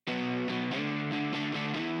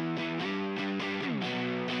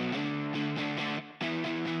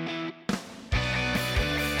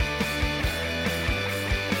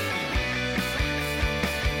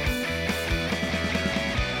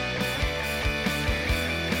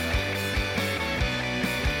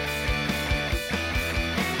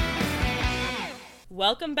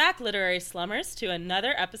Welcome back, literary slummers, to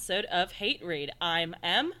another episode of Hate Read. I'm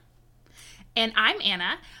Em. And I'm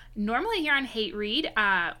Anna. Normally here on Hate Read,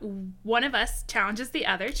 one of us challenges the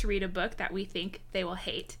other to read a book that we think they will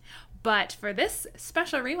hate. But for this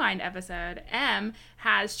special rewind episode, Em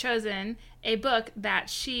has chosen a book that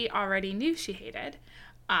she already knew she hated.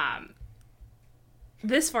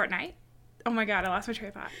 This fortnight. Oh my god, I lost my train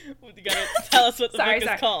of thought. You gotta tell us what the book is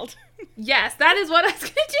called. Yes, that is what I was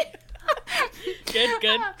gonna do.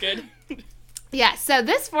 Good. Yeah, so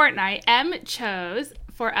this fortnight, Em chose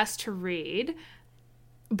for us to read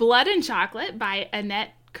Blood and Chocolate by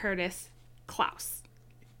Annette Curtis Klause.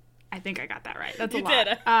 I think I got that right. That's a lot.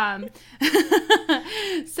 You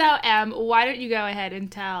did. So, Em, why don't you go ahead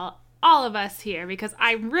and tell all of us here, because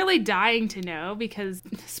I'm really dying to know, because,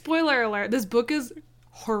 spoiler alert, this book is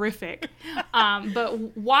horrific.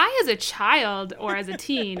 But why as a child or as a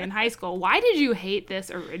teen in high school, why did you hate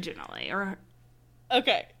this originally?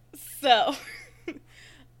 Okay, so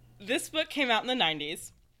this book came out in the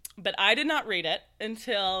 90s, but I did not read it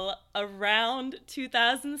until around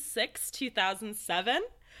 2006, 2007.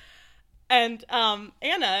 And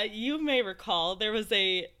Anna, you may recall there was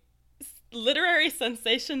a literary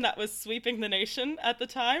sensation that was sweeping the nation at the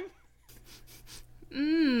time.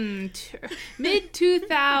 Mid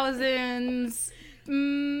 2000s,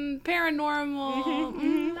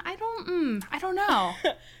 paranormal. I don't know.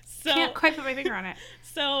 Can't quite put my finger on it.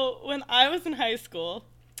 So when I was in high school,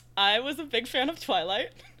 I was a big fan of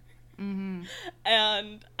Twilight. Mm-hmm.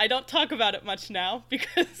 And I don't talk about it much now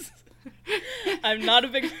because I'm not a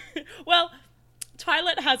big... Well,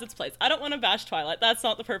 Twilight has its place. I don't want to bash Twilight. That's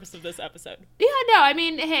not the purpose of this episode. Yeah, no, I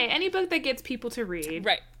mean, hey, any book that gets people to read.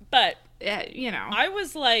 Right, but... I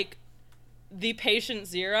was like the patient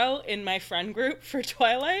zero in my friend group for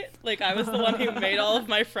Twilight. Like, I was the one who made all of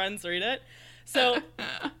my friends read it. So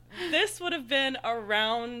this would have been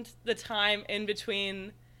around the time in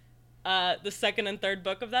between the second and third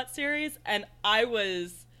book of that series, and I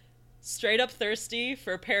was straight up thirsty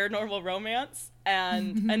for paranormal romance.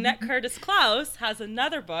 And Annette Curtis Klause has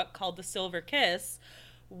another book called The Silver Kiss,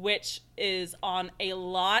 which is on a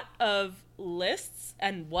lot of lists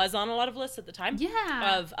and was on a lot of lists at the time.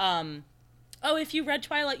 Yeah. Of, if you read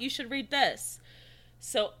Twilight, you should read this.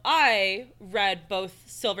 So I read both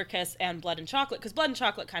Silver Kiss and Blood and Chocolate, because Blood and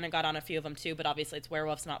Chocolate kind of got on a few of them too, but obviously it's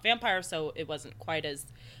werewolves, not vampires, so it wasn't quite as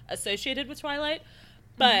associated with Twilight.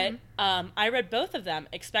 But I read both of them,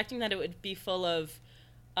 expecting that it would be full of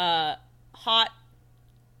hot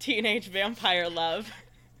teenage vampire love.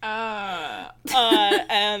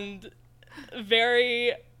 And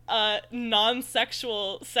very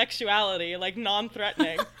non-sexual sexuality, like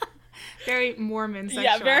non-threatening. Very Mormon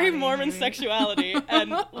sexuality. Yeah, very Mormon sexuality,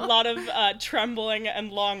 and a lot of trembling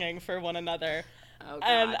and longing for one another. Oh,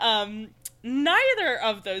 God. And neither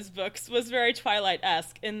of those books was very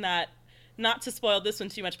Twilight-esque in that, not to spoil this one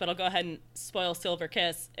too much, but I'll go ahead and spoil Silver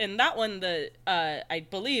Kiss. In that one, I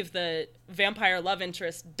believe the vampire love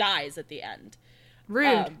interest dies at the end.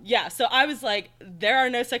 Rude. Yeah, so I was like, there are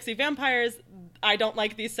no sexy vampires. I don't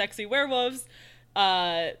like these sexy werewolves.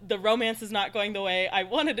 The romance is not going the way I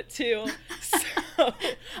wanted it to. So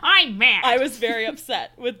I'm mad. I was very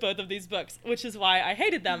upset with both of these books, which is why I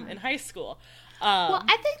hated them in high school. Well,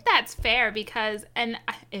 I think that's fair because, and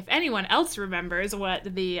if anyone else remembers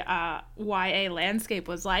what the YA landscape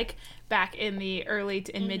was like back in the early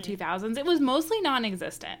and mid 2000s, it was mostly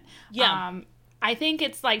non-existent. Yeah. I think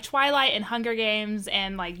it's like Twilight and Hunger Games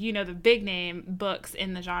and like, the big name books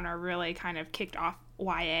in the genre really kind of kicked off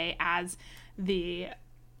YA as the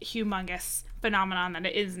humongous phenomenon that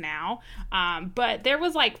it is now. But there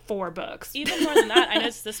was like 4 books. Even more than that, I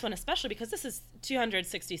noticed this one especially because this is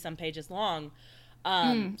 260 some pages long.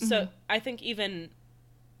 So I think even,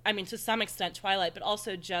 to some extent Twilight, but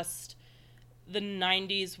also just the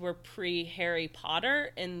 90s were pre-Harry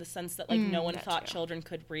Potter in the sense that no one thought children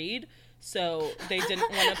could read. So they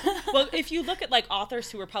didn't want to... Well, if you look at,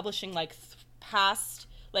 authors who were publishing, past,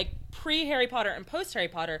 pre-Harry Potter and post-Harry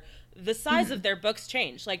Potter, the size of their books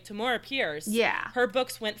changed. Tamora Pierce, her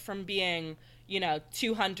books went from being,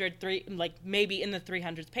 200, maybe in the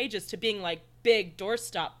 300s pages to being, big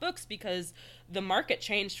doorstop books because the market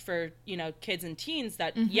changed for, kids and teens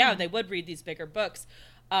that, they would read these bigger books.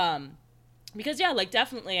 Because,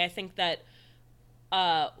 definitely I think that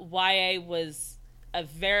YA was a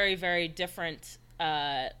very, very different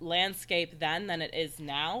landscape then than it is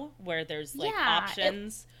now, where there's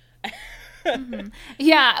options.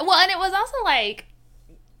 Yeah, well, and it was also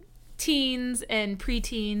teens and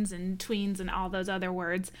preteens and tweens and all those other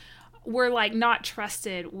words were not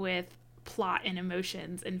trusted with plot and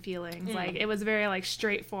emotions and feelings. It was very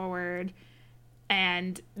straightforward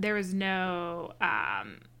and there was no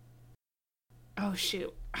oh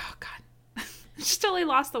shoot, oh god, just totally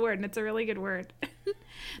lost the word, and it's a really good word.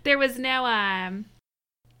 There was no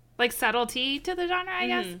like subtlety to the genre, I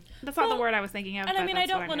guess. That's not the word I was thinking of. And I mean, I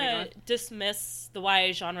don't want to dismiss the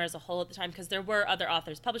YA genre as a whole at the time, because there were other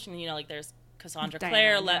authors publishing, you know, like there's Cassandra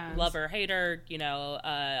Clare, Lover Hater, you know,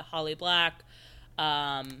 Holly Black,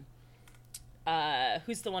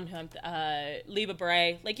 who's the one who Liba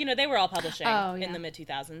Bray, like, you know, they were all publishing in the mid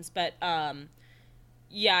 2000s. But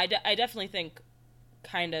yeah, I definitely think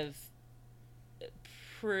kind of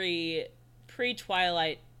pre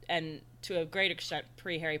Twilight, and to a great extent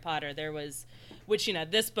pre Harry Potter, there was, which, you know,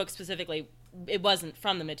 this book specifically, it wasn't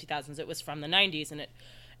from the mid 2000s, it was from the 90s, and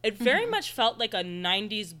it very much felt like a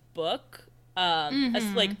 90s book, as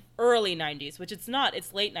like early 90s, which it's not,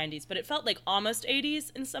 it's late 90s, but it felt like almost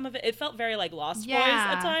 80s in some of it. It felt very like Lost Boys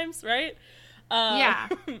at times, right? Yeah.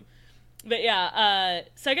 But yeah,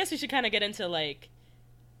 so I guess we should kind of get into like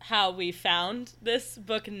how we found this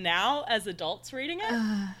book now as adults reading it.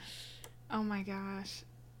 Oh my gosh.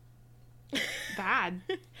 Bad.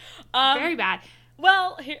 Very bad.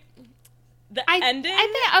 Well, here, ending.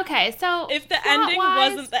 I think, okay, so if the ending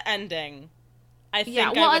wasn't the ending, I think I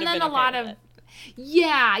would have been okay with it.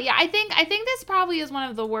 Yeah. I think this probably is one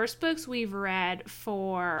of the worst books we've read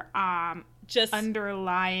for just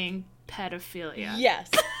underlying pedophilia. Yes,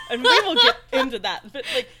 and we will get into that. But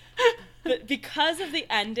like, because of the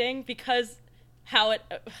ending, because it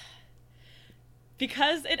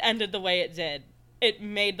ended the way it did, it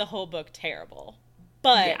made the whole book terrible.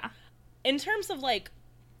 But in terms of like,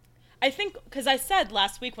 I think, because I said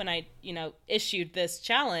last week when I, you know, issued this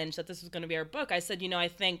challenge that this was going to be our book, I said, you know, I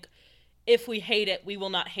think if we hate it, we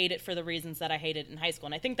will not hate it for the reasons that I hated in high school.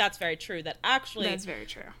 And I think that's very true. That actually, that's very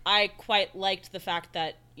true. I quite liked the fact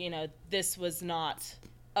that, you know, this was not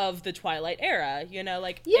of the Twilight era, you know,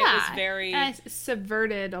 like, it was very... and it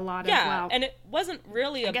subverted a lot of, well... and it wasn't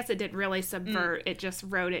really... I guess it didn't really subvert, it just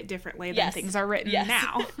wrote it differently than things are written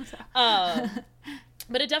now.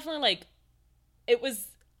 But it definitely, like, it was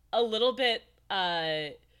a little bit,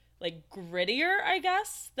 like, grittier, I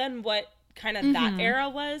guess, than what kind of that era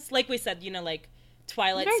was. Like we said, you know, like,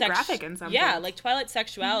 Twilight... Very graphic in some Yeah, ways. like, Twilight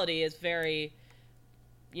sexuality is very,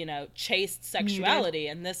 you know, chaste sexuality,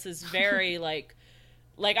 and this is very, like,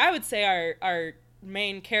 I would say our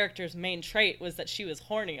main character's main trait was that she was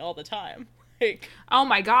horny all the time. Like, oh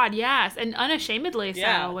my god, yes, and unashamedly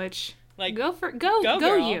so. Which, like, go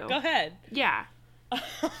girl, you, go ahead. Yeah.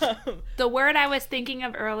 The word I was thinking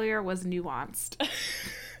of earlier was nuanced.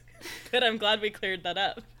 Good, I'm glad we cleared that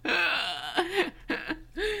up.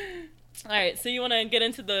 All right, so you want to get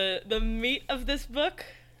into the meat of this book?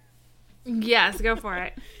 Yes, go for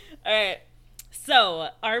it. All right. So,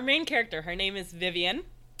 our main character, her name is Vivian.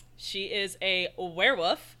 She is a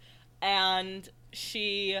werewolf, and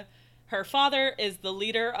her father is the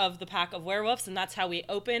leader of the pack of werewolves, and that's how we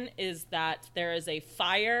open, is that there is a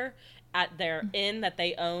fire at their inn that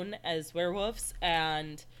they own as werewolves,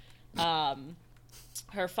 and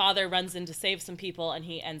her father runs in to save some people, and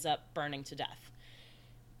he ends up burning to death.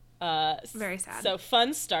 Very sad. So,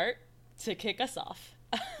 fun start to kick us off.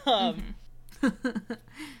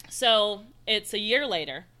 So it's a year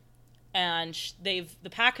later, and the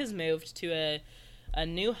pack has moved to a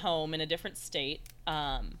new home in a different state,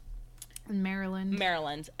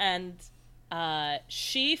 Maryland, and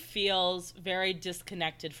she feels very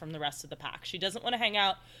disconnected from the rest of the pack. She doesn't want to hang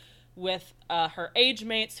out with her age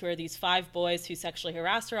mates, who are these 5 boys who sexually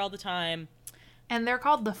harass her all the time. And they're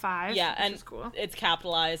called the 5. Yeah, which and is cool. It's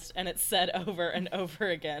capitalized, and it's said over and over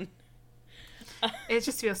again. It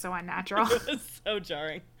just feels so unnatural. It's so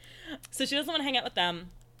jarring. So she doesn't want to hang out with them,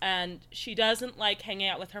 and she doesn't like hanging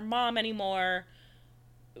out with her mom anymore,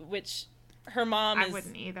 which her mom I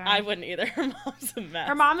wouldn't either. Her mom's a mess.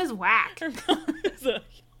 Her mom is whack. Her mom is a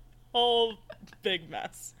whole big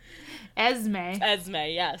mess. Esme,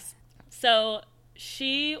 yes. So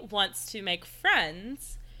she wants to make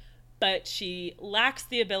friends, but she lacks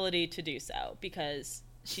the ability to do so, because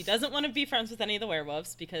she doesn't want to be friends with any of the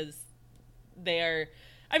werewolves, because they are,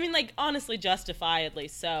 I mean, like, honestly, justifiably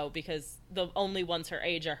so, because the only ones her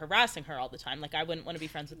age are harassing her all the time. Like, I wouldn't want to be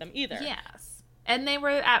friends with them either. Yes. And they were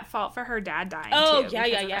at fault for her dad dying, too. Yeah.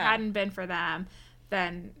 If it hadn't been for them,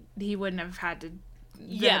 then he wouldn't have had to...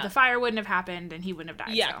 The fire wouldn't have happened, and he wouldn't have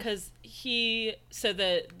died. Yeah, because the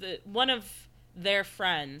one of their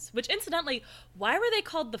friends, which incidentally, why were they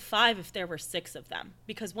called the 5 if there were 6 of them?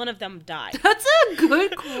 Because one of them died. That's a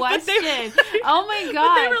good question. Oh my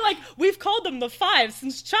god. But they were like, we've called them the 5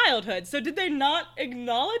 since childhood. So did they not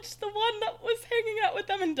acknowledge the one that was hanging out with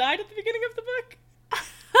them and died at the beginning of the book?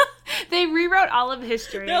 They rewrote all of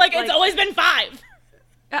history. They're like, it's always been 5.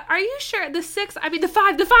 Are you sure? The 6? I mean, the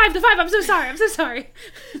 5. I'm so sorry.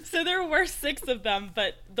 So there were 6 of them,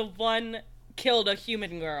 but the one killed a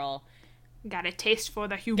human girl. Got a taste for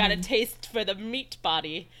the human. Got a taste for the meat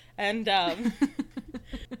body. And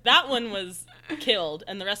that one was killed,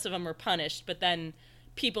 and the rest of them were punished. But then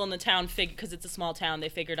people in the town, because it's a small town, they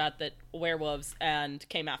figured out that werewolves and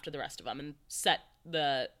came after the rest of them and set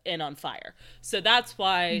the inn on fire. So that's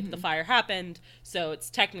why the fire happened. So it's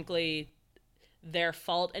technically their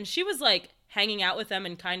fault. And she was like hanging out with them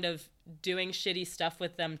and kind of doing shitty stuff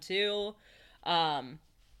with them too,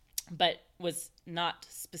 but was not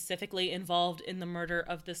specifically involved in the murder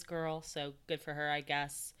of this girl. So good for her, I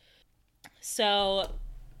guess. So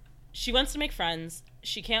she wants to make friends.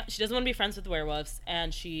 She doesn't want to be friends with the werewolves,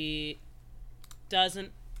 and she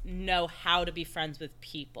doesn't know how to be friends with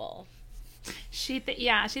people. She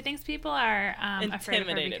thinks people are afraid of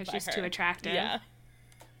her because she's too attractive. Yeah.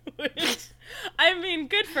 I mean,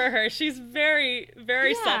 good for her. She's very,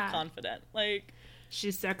 very self-confident. Like,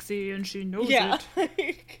 she's sexy and she knows it.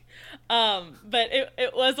 Like, but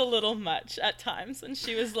it was a little much at times, and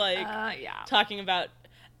she was like talking about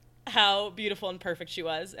how beautiful and perfect she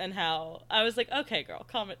was, and how I was like, okay, girl,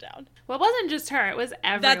 calm it down. Well, it wasn't just her; it was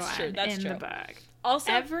everyone That's in true. the book.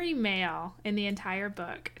 Also, every male in the entire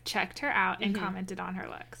book checked her out and commented on her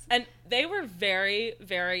looks. And they were very,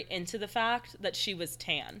 very into the fact that she was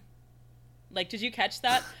tan. Like, did you catch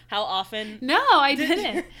that? How often? No, I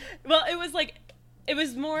didn't. Well, it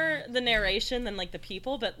was more the narration than, like, the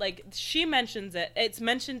people, but, like, she mentions it. It's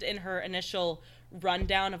mentioned in her initial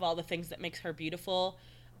rundown of all the things that makes her beautiful.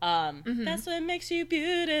 That's what makes you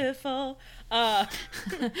beautiful.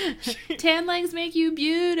 Tan legs make you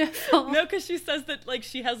beautiful. No, because she says that, like,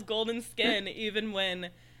 she has golden skin even when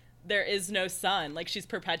there is no sun. Like, she's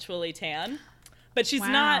perpetually tan. But she's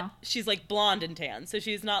not, she's, like, blonde and tan. So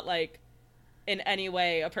she's not, like, in any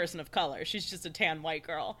way a person of color. She's just a tan white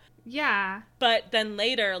girl. Yeah. But then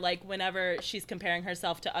later, like, whenever she's comparing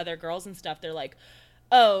herself to other girls and stuff, they're like,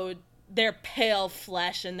 oh, they're pale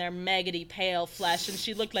flesh and they're maggoty pale flesh, and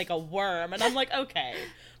she looked like a worm. And I'm like, okay,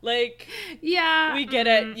 like, yeah, we get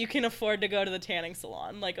it. You can afford to go to the tanning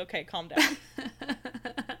salon. Like, okay, calm down.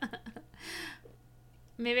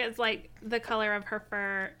 Maybe it's like the color of her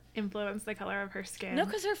fur influenced the color of her skin. No,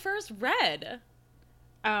 because her fur's red.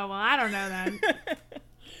 Oh, well, I don't know then.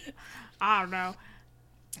 I don't know.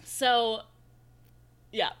 So,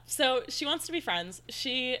 yeah. So she wants to be friends.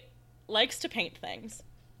 She likes to paint things.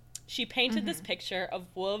 She painted this picture of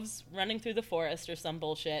wolves running through the forest or some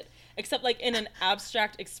bullshit, except, like, in an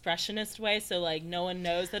abstract expressionist way, so, like, no one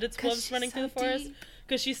knows that it's wolves running through the forest,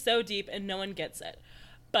 because she's so deep and no one gets it.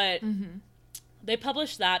 But they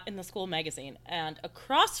published that in the school magazine, and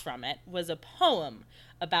across from it was a poem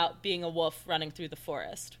about being a wolf running through the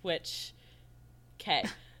forest, which, okay.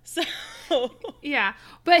 So... Yeah.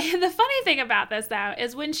 But the funny thing about this, though,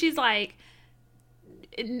 is when she's, like...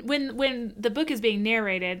 When the book is being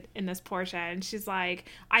narrated in this portion, she's like,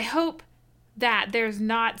 I hope that there's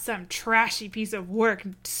not some trashy piece of work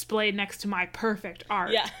displayed next to my perfect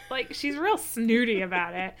art. Yeah. Like, she's real snooty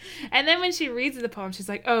about it. And then when she reads the poem, she's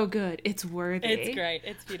like, oh, good, it's worthy. It's great.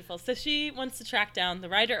 It's beautiful. So she wants to track down the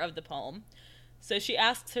writer of the poem. So she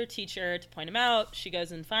asks her teacher to point him out. She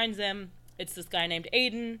goes and finds him. It's this guy named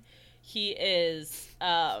Aiden. He is...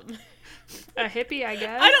 a hippie, I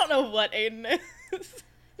guess. I don't know what Aiden is.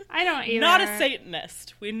 I don't either. Not a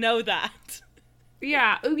Satanist. We know that.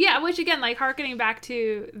 Yeah. Yeah, which again, like, harkening back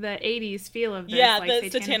to the 80s feel of this. Yeah, like, the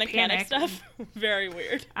Satanic Panic stuff. Very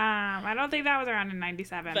weird. I don't think that was around in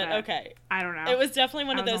 97. But okay. I don't know. It was definitely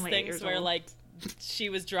one of those things where, like, she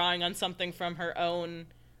was drawing on something from her own,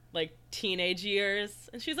 like, teenage years.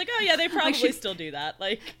 And she's like, oh, yeah, they probably still do that.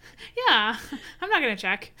 Like, yeah. I'm not going to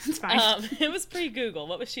check. It's fine. It was pre-Google.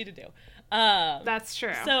 What was she to do? That's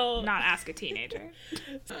true. So not ask a teenager.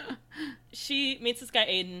 She meets this guy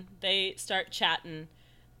Aiden. They start chatting.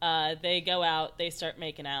 They go out. They start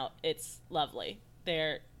making out. It's lovely.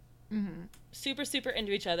 They're super, super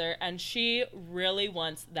into each other, and she really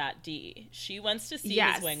wants that D. She wants to see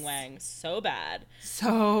his wing wang so bad.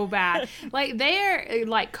 So bad. Like, they're,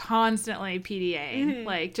 like, constantly PDA,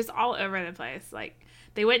 like, just all over the place. Like,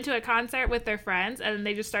 they went to a concert with their friends, and then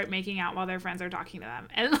they just start making out while their friends are talking to them.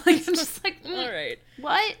 And, like, I'm just like, all right.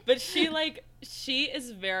 What? But she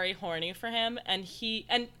is very horny for him, and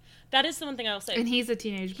that is the one thing I will say. And he's a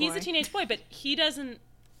teenage boy. He's a teenage boy, but he doesn't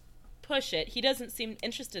push it. He doesn't seem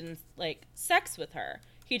interested in, like, sex with her.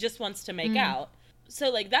 He just wants to make out. So,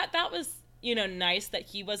 like, that was, you know, nice that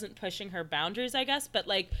he wasn't pushing her boundaries, I guess. But,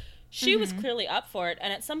 like, she was clearly up for it.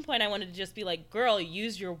 And at some point I wanted to just be like, girl,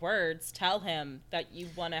 use your words. Tell him that you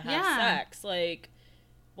want to have sex. Like,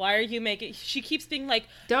 why are you making... She keeps being like...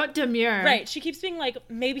 Don't demur. Right. She keeps being like,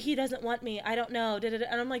 maybe he doesn't want me. I don't know. And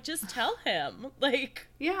I'm like, just tell him. Like...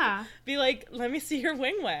 Yeah. Be like, let me see your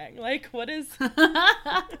wing wang. Like, what is...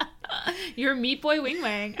 Your meat boy wing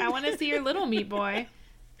wang. I want to see your little meat boy.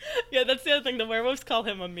 Yeah, that's the other thing. The werewolves call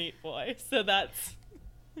him a meat boy. So that's...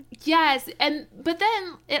 Yes, but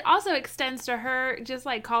then it also extends to her just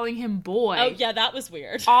like calling him boy. Oh yeah, that was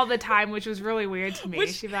weird. All the time, which was really weird to me.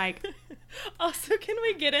 She's like... Also, can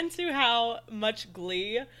we get into how much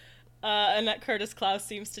glee Annette Curtis Klaus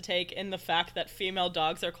seems to take in the fact that female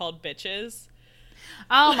dogs are called bitches?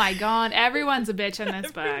 Oh my god, everyone's a bitch in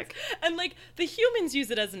this book. And like, the humans use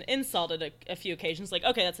it as an insult at a few occasions. Like,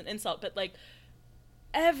 okay, that's an insult, but like,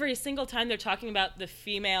 every single time they're talking about the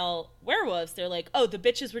female werewolves, they're like, oh, the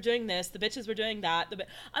bitches were doing this, the bitches were doing that.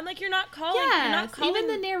 I'm like, you're not calling... even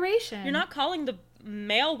the narration. You're not calling the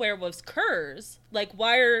male werewolves curs. Like,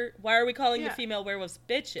 why are we calling the female werewolves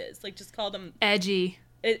bitches? Like, just call them... Edgy.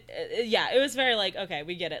 It was very like, okay,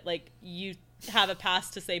 we get it. Like, you have a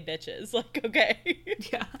pass to say bitches. Like, okay.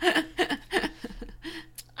 Yeah.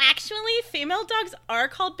 Actually, female dogs are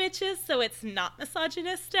called bitches, so it's not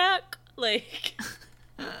misogynistic. Like...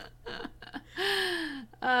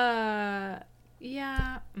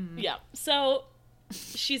 Yeah. Yeah. So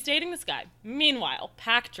she's dating this guy. Meanwhile,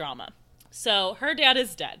 pack drama. So her dad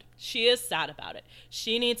is dead. She is sad about it.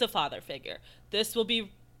 She needs a father figure. This will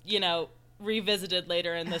be, revisited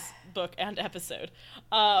later in this book and episode.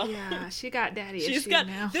 Yeah, she got daddy issues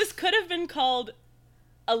now. This could have been called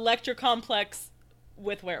Electra Complex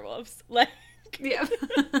with werewolves. Like, yeah.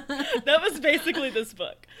 That was basically this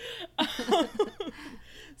book.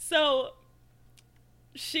 So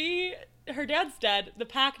her dad's dead. The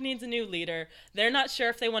pack needs a new leader. They're not sure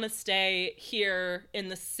if they want to stay here in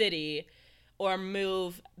the city or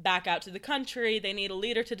move back out to the country. They need a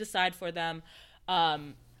leader to decide for them.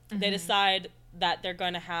 They decide that they're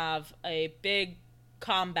going to have a big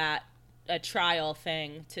combat, a trial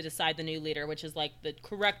thing to decide the new leader, which is like the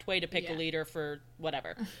correct way to pick a leader for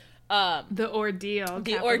whatever. The ordeal.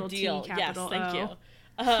 The ordeal. Yes, thank you.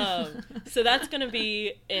 So that's going to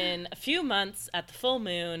be in a few months at the full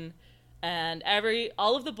moon, and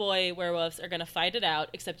all of the boy werewolves are going to fight it out,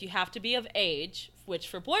 except you have to be of age, which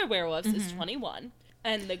for boy werewolves is 21.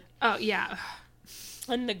 And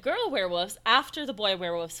the girl werewolves, after the boy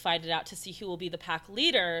werewolves fight it out to see who will be the pack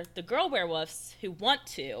leader, the girl werewolves who want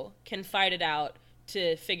to can fight it out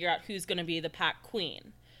to figure out who's going to be the pack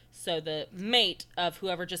queen. So the mate of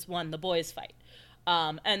whoever just won the boys fight.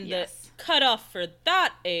 The cutoff for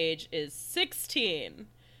that age is 16.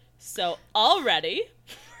 So already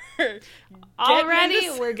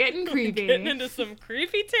we're getting creepy. Getting into some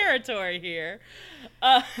creepy territory here.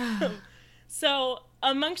 So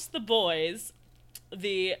amongst the boys,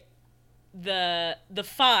 the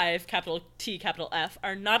 5, capital T, capital F,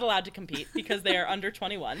 are not allowed to compete because they are under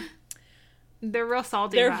 21. They're real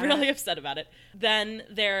salty They're about really it. upset about it. Then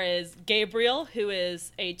there is Gabriel, who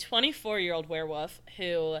is a 24-year-old werewolf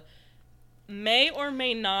who may or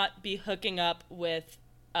may not be hooking up with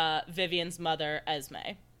Vivian's mother, Esme.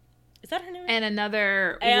 Is that her name? And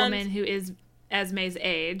another woman who is Esme's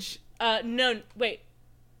age. No, wait.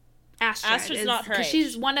 Astrid's not her age.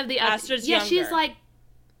 She's one of the other. Astrid's younger. She's like...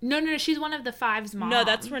 No, she's one of the 5's mom. No,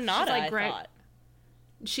 that's Renata, I thought.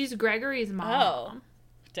 She's Gregory's mom. Oh,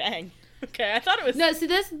 dang. Okay, I thought it was... No, so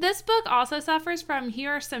this book also suffers from,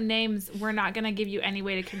 here are some names, we're not going to give you any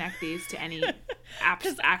way to connect these to any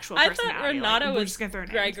actual personality. I thought Renata was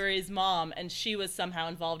Gregory's Gregory's mom, and she was somehow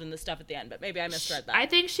involved in the stuff at the end, but maybe I misread that. I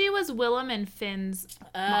think she was Willem and Finn's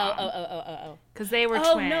mom. Oh. Because they were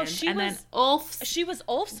twins. No, then Ulf's... She was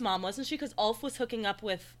Ulf's mom, wasn't she? Because Ulf was hooking up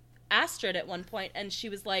with Astrid at one point, and she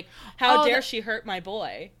was like, how dare she hurt my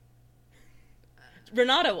boy?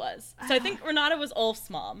 Renata was. So I think Renata was Ulf's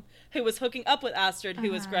mom, who was hooking up with Astrid, who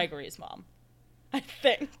was Gregory's mom. I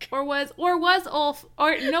think. Or was Ulf...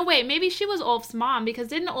 Or, no, wait, maybe she was Ulf's mom, because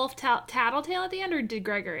didn't Ulf tattletale at the end, or did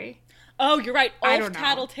Gregory? Oh, you're right. Ulf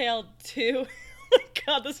tattletaled too. Oh my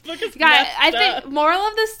god, this book is messed I think moral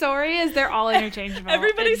of the story is they're all interchangeable.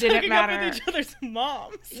 Everybody's hooking up with each other's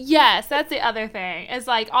moms. Yes, that's the other thing. Is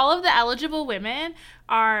like all of the eligible women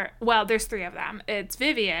are, well, there's 3 of them. It's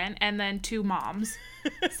Vivian and then 2 moms.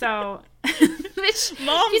 So, which,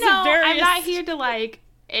 moms I'm not here to like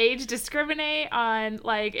age discriminate on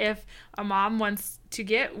like if a mom wants to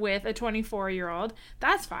get with a 24-year-old,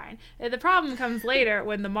 that's fine. The problem comes later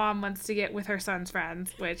when the mom wants to get with her son's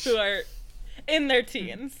friends, which... Who are in their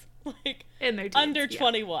teens. Like, in their teens, under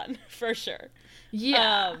 21, for sure.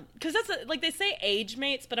 Yeah. Because that's, like, they say age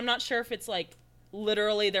mates, but I'm not sure if it's, like,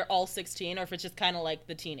 literally they're all 16 or if it's just kind of like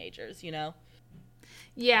the teenagers, you know?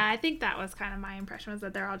 Yeah, I think that was kind of my impression, was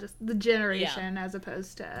that they're all just the generation as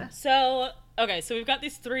opposed to... So, okay, so we've got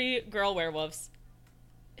these 3 girl werewolves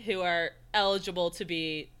who are eligible to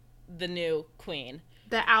be the new queen.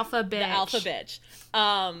 The alpha bitch. The alpha bitch.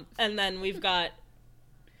 And then we've got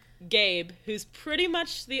Gabe, who's pretty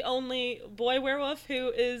much the only boy werewolf who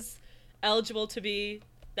is eligible to be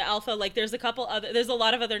the alpha. Like, there's a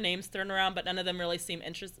lot of other names thrown around, but none of them really seem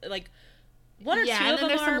interested. Like, one or two of them are. Yeah, and then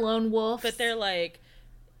there's some lone wolves. But they're like,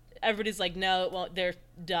 everybody's like, no, it won't, they're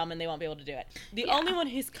dumb and they won't be able to do it. The only one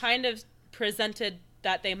who's kind of presented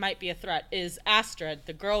that they might be a threat is Astrid,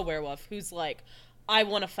 the girl werewolf, who's like, I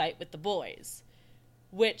want to fight with the boys.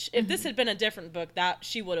 Which, if this had been a different book, that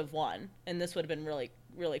she would have won, and this would have been really,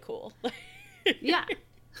 really cool. Yeah.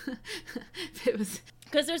 It was...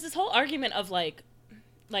 Because there's this whole argument of, like,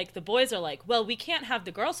 the boys are like, well, we can't have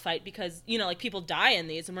the girls fight because, you know, like, people die in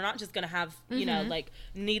these, and we're not just going to have, you know, like,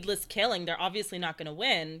 needless killing. They're obviously not going to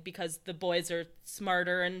win because the boys are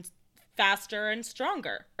smarter and faster and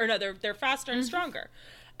stronger. Or no, they're faster and stronger.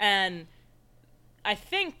 And I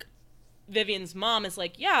think Vivian's mom is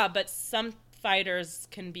like, yeah, but some fighters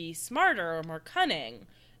can be smarter or more cunning,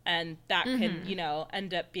 and that can, you know,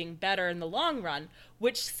 end up being better in the long run,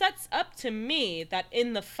 which sets up to me that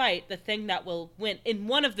in the fight, the thing that will win, in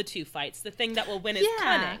one of the 2 fights, the thing that will win is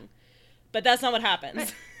cunning. But that's not what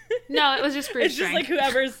happens. No, it was just brute It's just, like,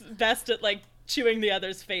 whoever's best at, like, chewing the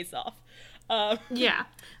other's face off. Yeah.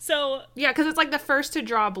 So... Yeah, because it's, like, the first to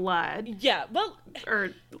draw blood. Yeah, well...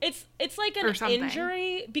 Or... It's like an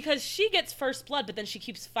injury, because she gets first blood, but then she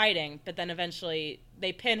keeps fighting, but then eventually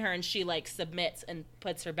they pin her and she, like, submits and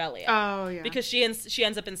puts her belly up. Oh, yeah. Because she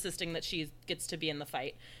ends up insisting that she gets to be in the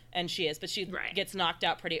fight, and she is, but she gets knocked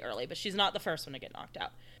out pretty early, but she's not the first one to get knocked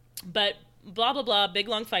out. But blah, blah, blah, big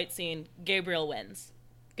long fight scene, Gabriel wins.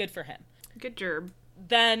 Good for him. Good job.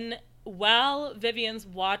 Then, while Vivian's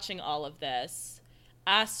watching all of this,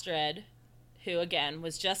 Astrid, who, again,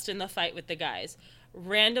 was just in the fight with the guys,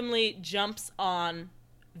 randomly jumps on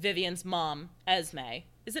Vivian's mom, Esme.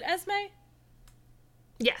 Is it Esme?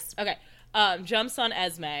 Yes. Okay. Jumps on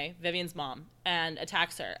Esme, Vivian's mom, and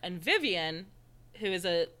attacks her. And Vivian, who is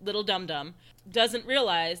a little dum-dum, doesn't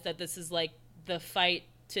realize that this is, like, the fight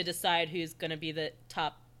to decide who's going to be the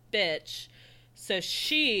top bitch. So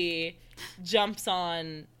she jumps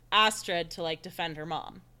on Astrid to, like, defend her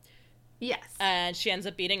mom. Yes. And she ends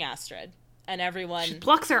up beating Astrid. And everyone... She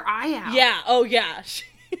plucks her eye out. Yeah. Oh, yeah.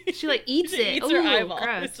 She like, eats it. Eats her eyeball.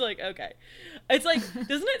 Gross. It's like, okay. It's like,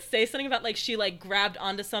 doesn't it say something about, like, she, like, grabbed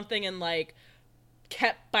onto something and, like,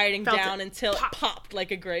 kept biting down until it popped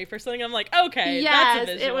like a grape or something? I'm like, okay, that's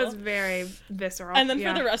a visual. It was very visceral. And then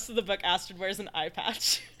for the rest of the book, Astrid wears an eye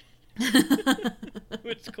patch.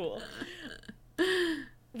 Which is cool.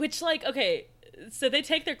 Which, like, okay, so they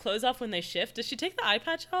take their clothes off when they shift. Does she take the eye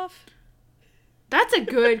patch off? That's a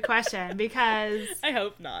good question, because... I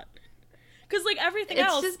hope not. Because, like, everything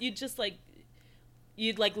else,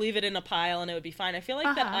 you'd leave it in a pile and it would be fine. I feel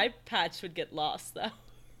like that eye patch would get lost, though.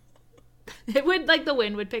 It would, like, the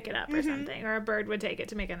wind would pick it up or something, or a bird would take it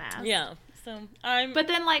to make a nest. Yeah, so But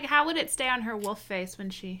then, like, how would it stay on her wolf face when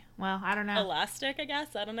she... Well, I don't know. Elastic, I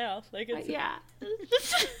guess? I don't know. Like, it's... Yeah.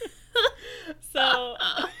 So,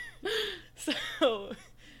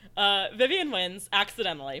 Vivian wins,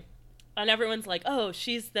 accidentally. And everyone's like, oh,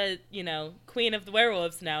 she's the, you know, queen of the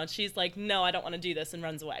werewolves now. And she's like, no, I don't want to do this, and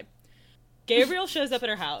runs away. Gabriel shows up at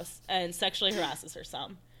her house and sexually harasses her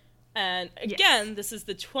some. And again, This is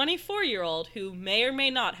the 24-year-old who may or may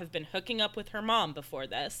not have been hooking up with her mom before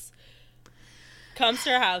this. Comes to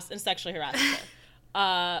her house and sexually harasses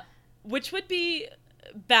her. Which would be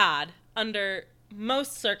bad under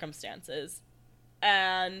most circumstances.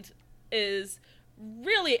 And is...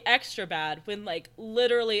 really extra bad when, like,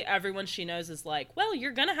 literally everyone she knows is like, well,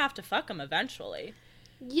 you're gonna have to fuck him eventually.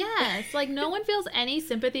 Yes, like, no one feels any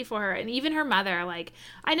sympathy for her, and even her mother. Like,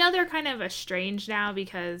 I know they're kind of estranged now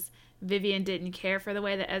because Vivian didn't care for the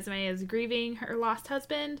way that Esme is grieving her lost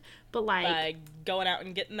husband, but, like... going out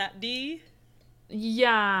and getting that D?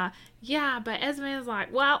 Yeah, but Esme is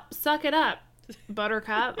like, well, suck it up,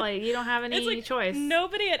 Buttercup. Like, you don't have any choice.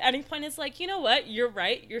 Nobody at any point is like, you know what, you're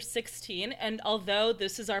right, you're 16, and although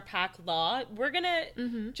this is our pack law, we're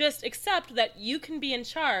gonna just accept that you can be in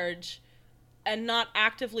charge and not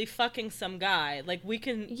actively fucking some guy. Like, we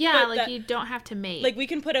can... Yeah, like, you don't have to mate. Like, we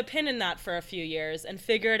can put a pin in that for a few years and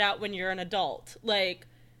figure it out when you're an adult. Like...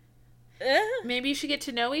 Maybe you should get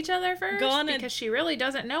to know each other first, because she really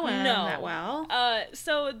doesn't know him that well.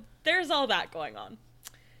 So there's all that going on.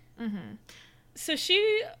 So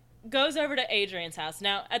she goes over to Adrian's house.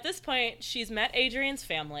 Now, at this point, she's met Adrian's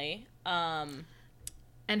family. And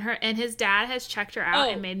his dad has checked her out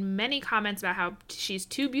and made many comments about how she's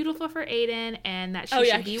too beautiful for Aiden and that she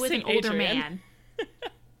should be with an older man.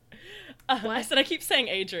 What? I said I keep saying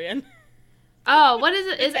Adrian. Oh, what is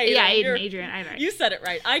it? Is Aiden. Yeah, Adrian. I know. You said it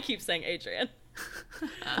right. I keep saying Adrian.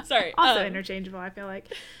 Sorry. Also interchangeable, I feel like.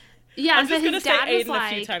 Yeah, I'm just going to say Aiden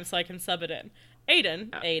like... a few times so I can sub it in.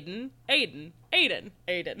 Aiden, Aiden.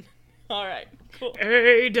 All right, cool.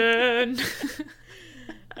 Aiden.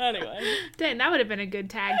 Anyway. Dang, that would have been a good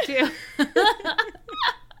tag, too.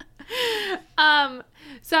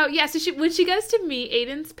 So when she goes to meet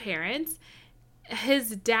Aiden's parents,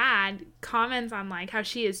 his dad comments on like how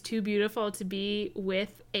she is too beautiful to be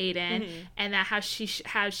with Aiden, and that how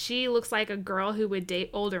she looks like a girl who would date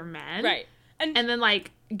older men, right? And then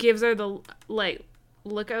like gives her the like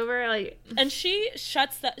look over, like, and she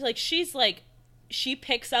shuts that, like, she's like, she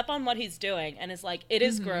picks up on what he's doing and is like, it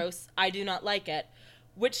is gross, I do not like it,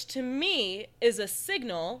 which to me is a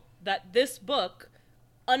signal that this book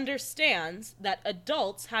understands that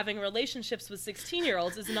adults having relationships with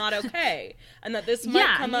 16-year-olds is not okay, and that this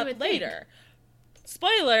might come up later.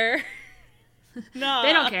 Spoiler. Nah,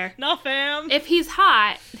 they don't care. Nah, fam. If he's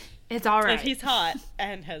hot, it's all right. If he's hot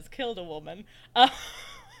and has killed a woman. Oh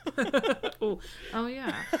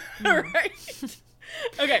yeah. Right.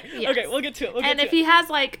 Okay. Yes. Okay, we'll get to it. And if he has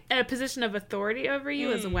like a position of authority over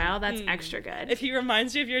you as well, that's extra good. If he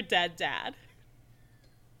reminds you of your dead dad.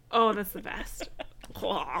 Oh, that's the best.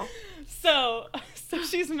 Wow. So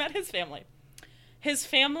she's met his family. His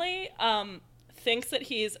family thinks that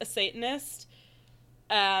he's a Satanist,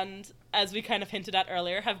 and as we kind of hinted at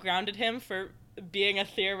earlier, have grounded him for being a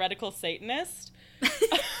theoretical Satanist.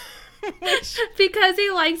 Because he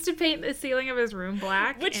likes to paint the ceiling of his room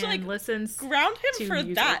black, which, and listens ground him for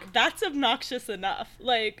music. that. That's obnoxious enough.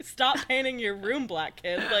 Like, stop painting your room black,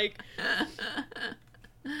 kid. Like,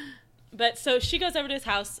 but so she goes over to his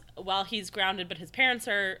house while he's grounded, but his parents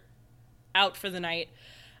are out for the night,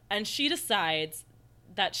 and she decides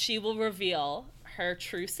that she will reveal her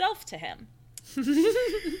true self to him.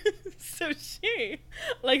 So she,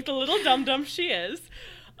 like the little dum-dum she is,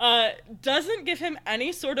 doesn't give him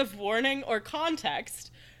any sort of warning or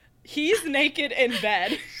context. He's naked in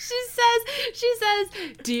bed. She says,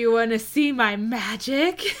 "Do you want to see my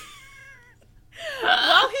magic?"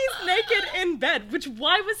 While he's naked in bed, which,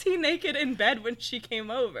 why was he naked in bed when she came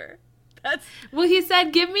over? Well, he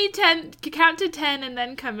said, "Give me 10, count to 10 and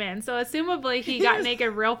then come in." So assumably he got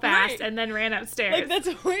naked real fast and then ran upstairs. Like,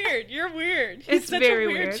 that's weird. You're weird. He's such very a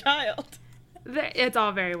weird child. It's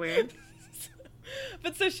all very weird.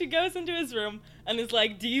 But so she goes into his room and is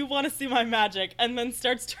like, "Do you want to see my magic?" And then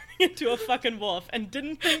starts turning into a fucking wolf, and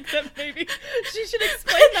didn't think that maybe she should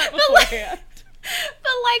explain that beforehand.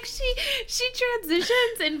 But like she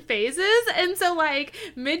transitions in phases, and so like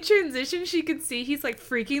mid transition she could see he's like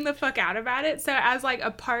freaking the fuck out about it. So as like a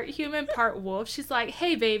part human, part wolf, she's like,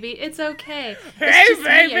 "Hey baby, it's okay. Hey it's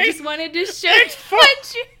baby, me. I just wanted to show it's fun."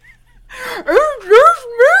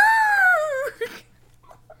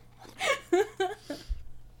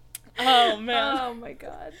 Oh man. Oh my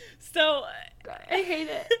god. So I hate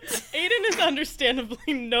it. Aiden is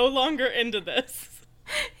understandably no longer into this.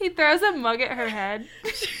 He throws a mug at her head.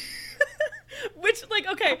 Which, like,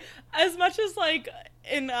 okay, as much as, like,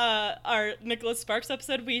 in our Nicholas Sparks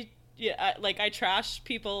episode, I trash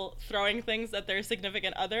people throwing things at their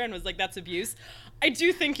significant other and was like, that's abuse. I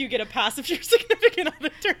do think you get a pass if your significant other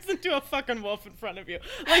turns into a fucking wolf in front of you.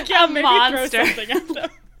 Like, yeah, maybe monster. throw something at them.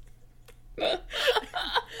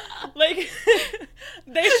 Like,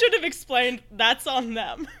 they should have explained that's on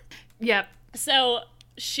them. Yep. So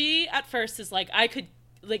she at first is like,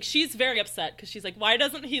 she's very upset because she's like, why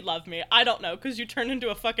doesn't he love me? I don't know, because you turned into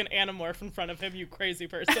a fucking animorph in front of him, you crazy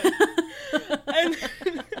person. and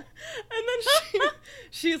then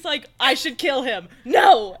she's like, I should kill him.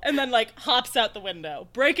 No! And then, like, hops out the window,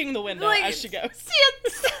 breaking the window as she goes. She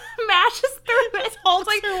smashes through it. It's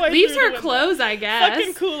like, leaves her clothes, I guess.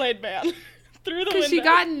 Fucking Kool-Aid Man. Through the window. Because she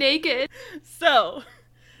got naked. So...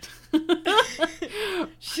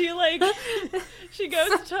 she goes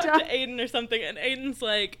to talk to Aiden or something, and Aiden's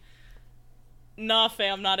like, nah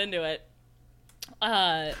fam, not into it.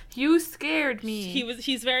 You scared me.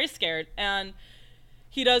 He's very scared, and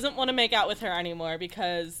he doesn't want to make out with her anymore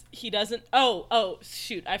because he doesn't. Oh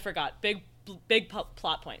shoot, I forgot. Big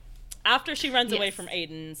plot point. After she runs away from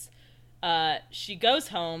Aiden's, she goes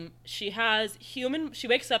home. She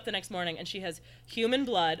wakes up the next morning and she has human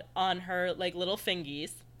blood on her, like, little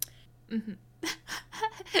fingies.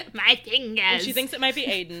 My fingers. And she thinks it might be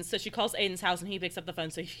Aiden, so she calls Aiden's house and he picks up the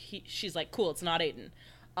phone. So she's like, "Cool, it's not Aiden."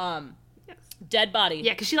 Yes. Dead body.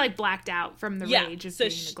 Yeah, because she like blacked out from the rage of so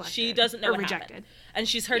being neglected. she doesn't know or what rejected. happened, and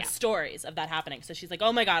she's heard stories of that happening. So she's like,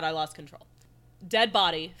 "Oh my god, I lost control." Dead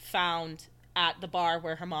body found at the bar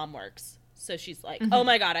where her mom works. So she's like, "Oh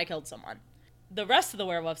my god, I killed someone." The rest of the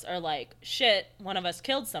werewolves are like, "Shit, one of us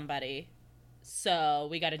killed somebody, so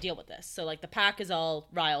we got to deal with this." So like the pack is all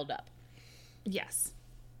riled up. Yes.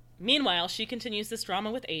 Meanwhile, she continues this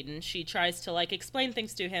drama with Aiden. She tries to like explain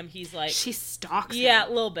things to him. He's like, she stalks him. Yeah, a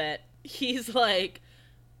little bit. He's like,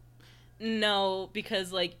 "No,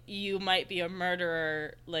 because like you might be a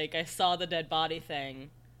murderer. Like I saw the dead body thing.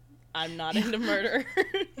 I'm not into murder."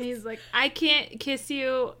 He's like, "I can't kiss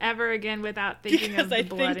you ever again without thinking of the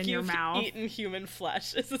blood in your mouth." Because I think you've eaten human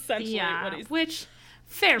flesh is essentially what he's... Which,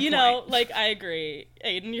 fair point. You know, like, I agree.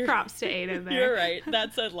 Aiden, you're... Props to Aiden there. You're right.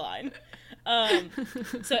 That's a line.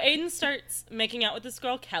 So Aiden starts making out with this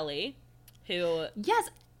girl, Kelly, who... Yes.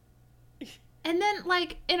 And then,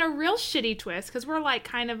 like, in a real shitty twist, because we're, like,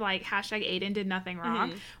 kind of like, hashtag Aiden did nothing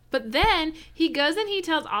wrong. But then he goes and he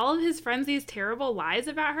tells all of his friends these terrible lies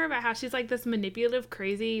about her, about how she's, like, this manipulative,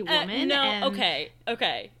 crazy woman. Okay.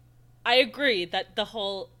 I agree that the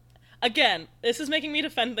whole... Again, this is making me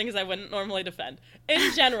defend things I wouldn't normally defend.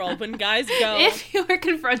 In general, when guys go... If you were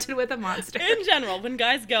confronted with a monster. In general, when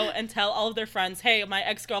guys go and tell all of their friends, "Hey, my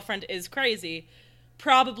ex-girlfriend is crazy,"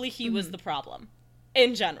 probably he was the problem.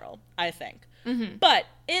 In general, I think. But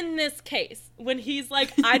in this case, when he's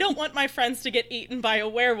like, "I don't want my friends to get eaten by a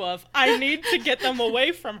werewolf. I need to get them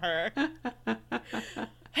away from her.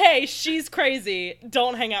 Hey, she's crazy.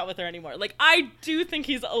 Don't hang out with her anymore." Like, I do think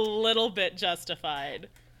he's a little bit justified.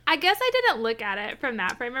 I guess I didn't look at it from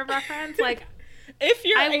that frame of reference. Like, if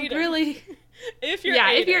you're Aiden, if you're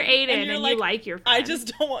Aiden and you like your friend. "I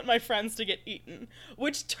just don't want my friends to get eaten,"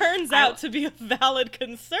 which turns out to be a valid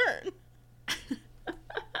concern.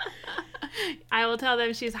 I will tell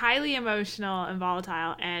them she's highly emotional and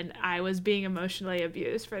volatile, and I was being emotionally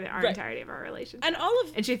abused for our entirety of our relationship.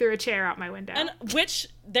 And she threw a chair out my window. And which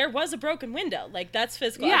there was a broken window. Like, that's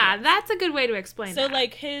physical. Yeah, evidence. that's a good way to explain that. So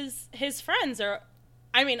like his friends are,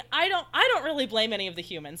 I mean, I don't really blame any of the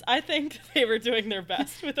humans. I think they were doing their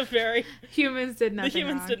best with a very humans did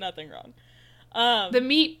nothing wrong. The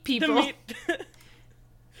meat people.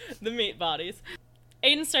 The meat bodies.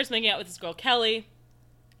 Aiden starts making out with this girl, Kelly,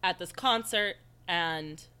 at this concert,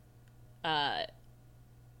 and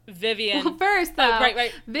Vivian... Well, first, though,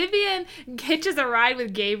 right. Vivian hitches a ride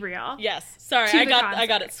with Gabriel. Yes. Sorry, I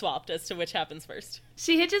got it swapped as to which happens first.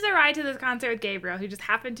 She hitches a ride to this concert with Gabriel, who just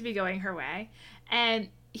happened to be going her way, and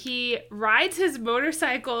he rides his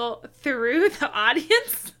motorcycle through the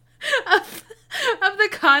audience of the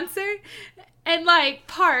concert and, like,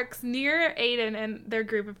 parks near Aiden and their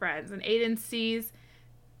group of friends, and Aiden sees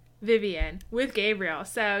Vivian with Gabriel.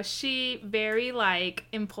 So she very, like,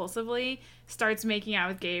 impulsively starts making out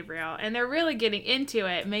with Gabriel. And they're really getting into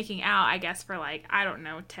it, making out, I guess, for, like, I don't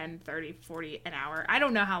know, 10, 30, 40 an hour. I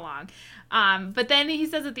don't know how long. But then he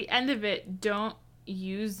says at the end of it, "Don't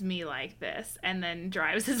use me like this," and then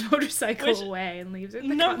drives his motorcycle away and leaves it at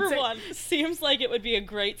the Number concert. one, seems like it would be a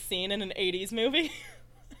great scene in an 80s movie.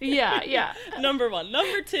 Yeah. Number one.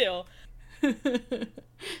 Number two,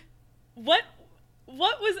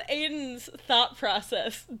 what was Aiden's thought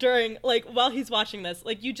process during, like, while he's watching this?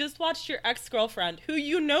 Like, you just watched your ex-girlfriend, who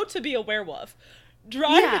you know to be a werewolf,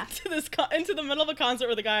 drive into the middle of a concert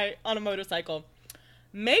with a guy on a motorcycle,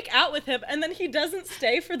 make out with him, and then he doesn't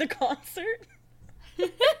stay for the concert?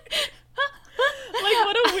 Like,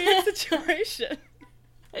 what a weird situation.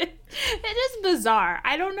 It is bizarre.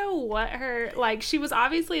 I don't know what her, like, she was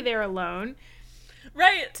obviously there alone.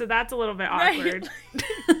 Right. So that's a little bit awkward.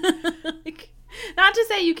 Like, not to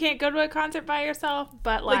say you can't go to a concert by yourself,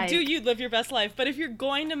 but like do you live your best life? But if you're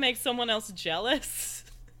going to make someone else jealous,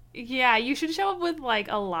 yeah, you should show up with like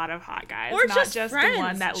a lot of hot guys, or not just the friends.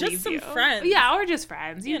 one that just leaves some you. Friends. Yeah, or just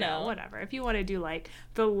friends. You know, know, whatever. If you want to do like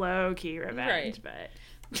the low key revenge, but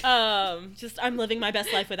just I'm living my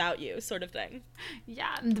best life without you, sort of thing.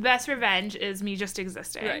 Yeah, the best revenge is me just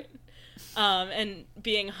existing, right? And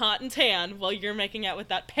being hot and tan while you're making out with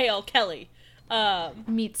that pale Kelly.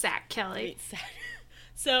 Meat sack Kelly. Meat sack.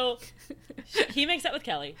 So he makes out with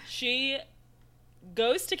Kelly. She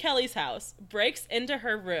goes to Kelly's house, breaks into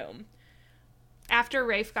her room. After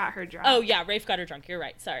Rafe got her drunk. Oh yeah, Rafe got her drunk. You're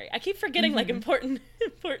right. Sorry, I keep forgetting like important.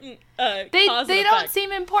 They don't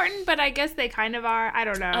seem important, but I guess they kind of are. I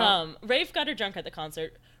don't know. Rafe got her drunk at the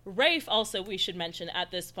concert. Rafe also, we should mention at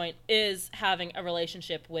this point, is having a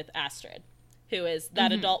relationship with Astrid, who is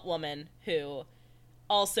that adult woman who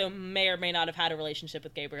also may or may not have had a relationship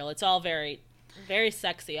with Gabriel. It's all very, very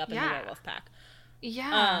sexy up in the werewolf pack.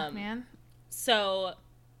 Yeah, man. So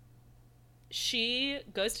she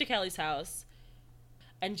goes to Kelly's house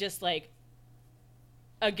and just, like,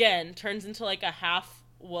 again, turns into, like, a half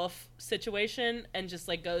wolf situation and just,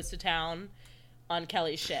 like, goes to town on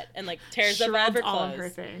Kelly's shit and, like, tears up all of her clothes. all of her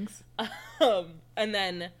things. And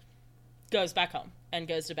then goes back home and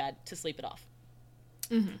goes to bed to sleep it off.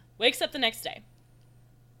 Mm-hmm. Wakes up the next day.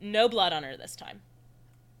 No blood on her this time.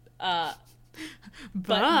 But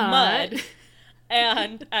mud.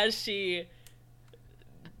 And as she,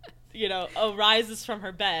 you know, arises from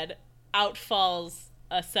her bed, out falls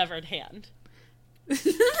a severed hand.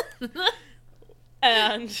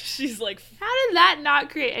 And she's like, how did that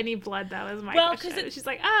not create any blood, though, is my question. She's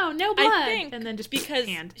like, oh, no blood. I think and then just because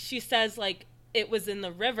hand. She says, like, it was in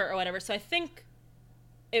the river or whatever. So I think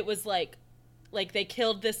it was like they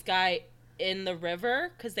killed this guy in the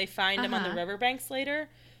river because they find him on the riverbanks later.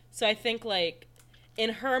 So I think, like,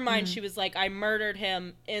 in her mind, she was like, I murdered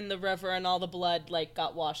him in the river and all the blood, like,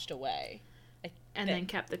 got washed away. And then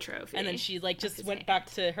kept the trophy. And then she, like, just went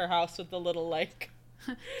back to her house with the little, like...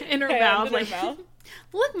 in her mouth, like,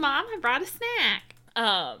 look, Mom, I brought a snack.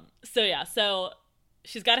 So, yeah, so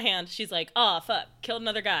she's got a hand. She's like, oh, fuck, killed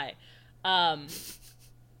another guy. Other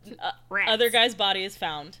guy's body is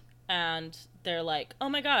found, and they're like, oh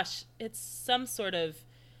my gosh, it's some sort of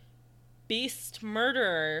beast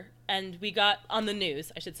murderer. And we got on the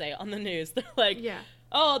news, they're like,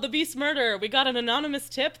 oh, the beast murderer, we got an anonymous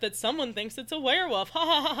tip that someone thinks it's a werewolf, ha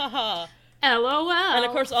ha ha ha ha. LOL. And of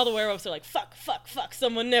course all the werewolves are like, fuck,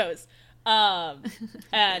 someone knows.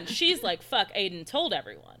 And she's like, fuck, Aiden told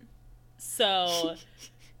everyone. So,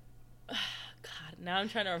 God, now I'm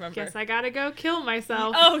trying to remember. Guess I gotta go kill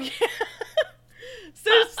myself. Oh, yeah.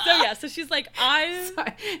 So she's like,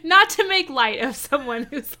 Sorry, not to make light of someone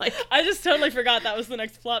who's like... I just totally forgot that was the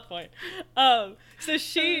next plot point. So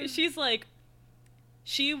she's like,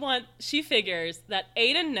 she figures that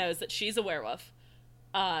Aiden knows that she's a werewolf.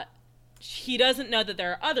 He doesn't know that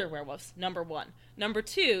there are other werewolves, number one. Number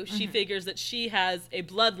two, she figures that she has a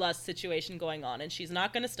bloodlust situation going on, and she's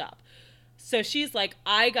not going to stop. So she's like,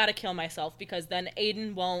 I gotta kill myself, because then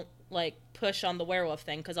Aiden won't, like, push on the werewolf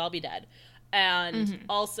thing, because I'll be dead. And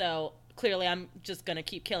also, clearly, I'm just going to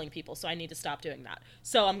keep killing people, so I need to stop doing that.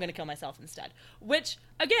 So I'm going to kill myself instead. Which,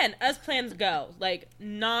 again, as plans go, like,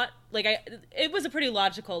 it was a pretty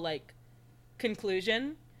logical, like,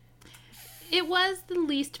 conclusion. It was the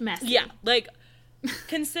least messy. Yeah, like,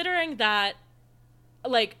 considering that,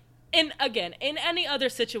 like, in any other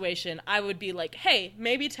situation, I would be like, hey,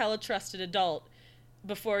 maybe tell a trusted adult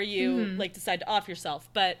before you, like, decide to off yourself.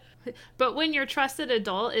 But when your trusted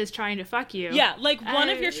adult is trying to fuck you. Yeah, like, one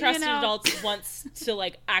of your trusted adults wants to,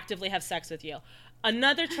 like, actively have sex with you.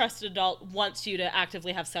 Another trusted adult wants you to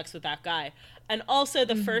actively have sex with that guy. And also,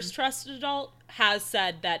 the first trusted adult has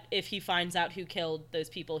said that if he finds out who killed those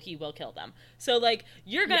people, he will kill them. So, like,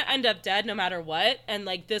 you're going to end up dead no matter what. And,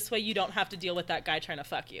 like, this way you don't have to deal with that guy trying to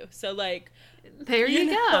fuck you. So, like... There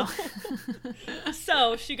you go.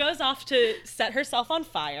 So, she goes off to set herself on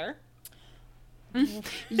fire.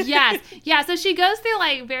 Yes. Yeah, so she goes through,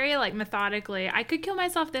 like, very, like, methodically, I could kill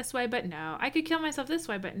myself this way, but no. I could kill myself this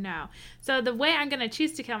way, but no. So the way I'm going to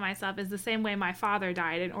choose to kill myself is the same way my father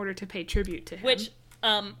died in order to pay tribute to him. Which,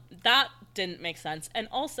 that didn't make sense. And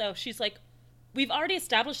also, she's like, we've already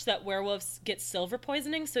established that werewolves get silver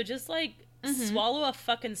poisoning, so just, like, swallow a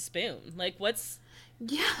fucking spoon. Like, what's...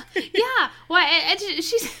 Yeah. Well, and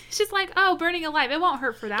she's like, oh, burning alive, it won't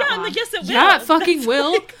hurt for that long. I'm like, yes, it will. Yeah, it fucking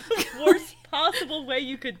will. Like, the worst possible way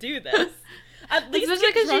you could do this. At least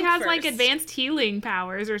especially because she has first. like advanced healing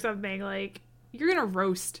powers or something. Like, you're gonna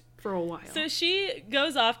roast for a while. So she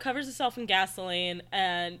goes off, covers herself in gasoline,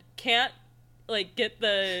 and can't, like, get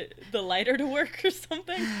the lighter to work or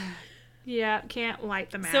something. Yeah, can't light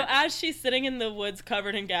the match. So as she's sitting in the woods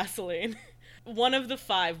covered in gasoline, one of the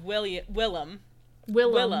five, Willem,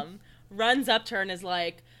 runs up to her and is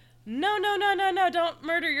like, no, don't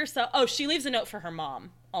murder yourself. Oh, she leaves a note for her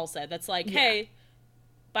mom also that's like, hey,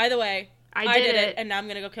 by the way, I did it, and now I'm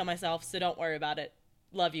gonna go kill myself, so don't worry about it.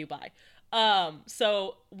 Love you, bye.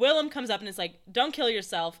 So Willem comes up and is like, don't kill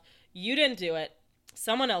yourself. You didn't do it.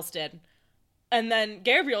 Someone else did. And then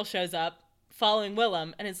Gabriel shows up following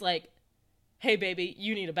Willem and is like, hey, baby,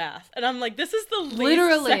 you need a bath. And I'm like, this is the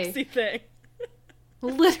least sexy thing.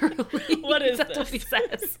 Literally. What is That's this? what he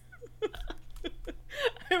says.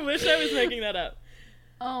 I wish I was making that up.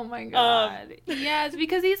 Oh my god. Yes,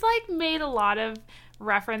 because he's like made a lot of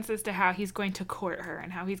references to how he's going to court her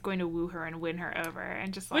and how he's going to woo her and win her over,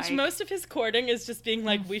 and just like, which most of his courting is just being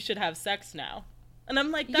like, we should have sex now. And I'm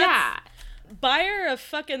like, that's buy her a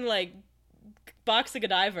fucking like box of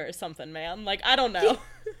Godiva or something, man. Like, I don't know.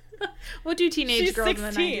 What do teenage She's girls 16,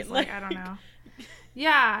 in the 90s like? I don't know.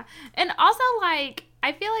 Yeah. And also, like,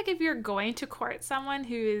 I feel like if you're going to court someone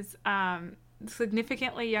who is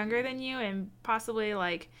significantly younger than you and possibly,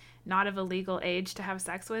 like, not of a legal age to have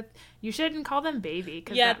sex with, you shouldn't call them baby,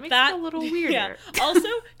 because that makes it a little weirder. Yeah. Also,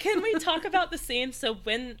 can we talk about the scene? So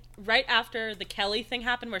right after the Kelly thing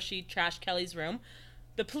happened where she trashed Kelly's room,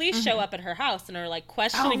 the police show up at her house and are, like,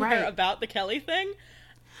 questioning her about the Kelly thing.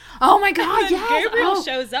 Oh my God, yes! Gabriel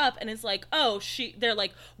shows up and is like, they're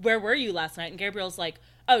like, where were you last night? And Gabriel's like,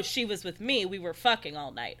 oh, she was with me. We were fucking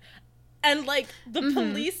all night. And, like, the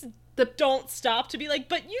police don't stop to be like,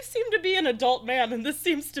 but you seem to be an adult man and this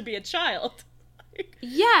seems to be a child.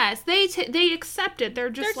 Yes, they accept it. They're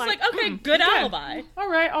just like, okay, good alibi. All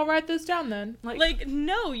right, I'll write this down then. Like,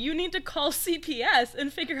 no, you need to call CPS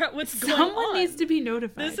and figure out what's going on. Someone needs to be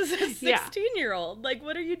notified. This is a 16-year-old. Like,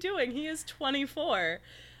 what are you doing? He is 24.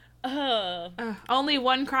 Only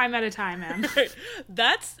one crime at a time, man. Right.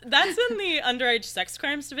 That's in the underage sex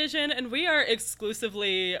crimes division, and we are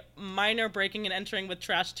exclusively minor breaking and entering with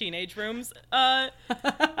trash teenage rooms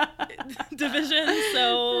division,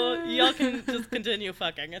 so y'all can just continue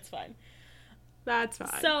fucking. It's fine. That's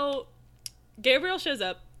fine. So Gabriel shows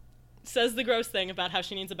up, says the gross thing about how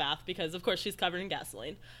she needs a bath because of course she's covered in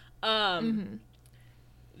gasoline.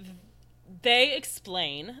 They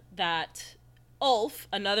explain that Ulf,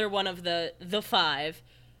 another one of the five,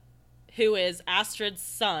 who is Astrid's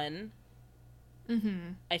son, we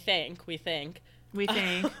think. We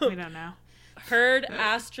don't know. Heard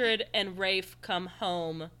Astrid and Rafe come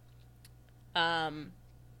home, and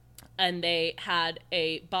they had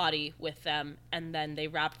a body with them, and then they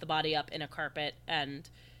wrapped the body up in a carpet, and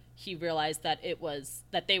he realized that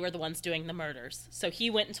they were the ones doing the murders. So he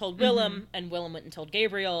went and told Willem, and Willem went and told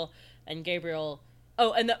Gabriel, and Gabriel...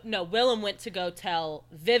 Willem went to go tell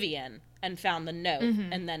Vivian and found the note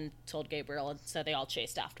and then told Gabriel, and so they all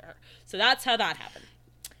chased after her. So that's how that happened.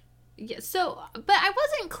 Yeah, but I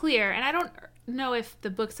wasn't clear, and I don't know if the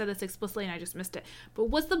book said this explicitly and I just missed it, but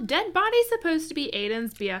was the dead body supposed to be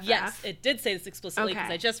Aiden's BFF? Yes, it did say this explicitly because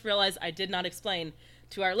I just realized I did not explain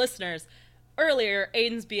to our listeners. Earlier,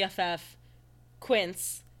 Aiden's BFF,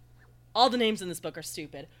 Quince, all the names in this book are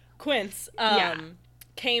stupid. Quince,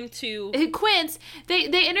 came to Quince. They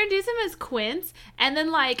introduce him as Quince, and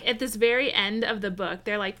then like at this very end of the book,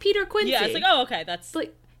 they're like Peter Quincy. Yeah, it's like, oh, okay, that's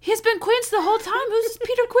like he's been Quince the whole time. Who's this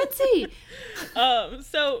Peter Quincy?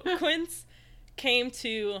 So Quince came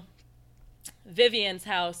to Vivian's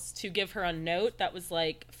house to give her a note that was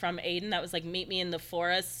like from Aiden. That was like, meet me in the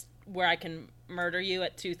forest where I can murder you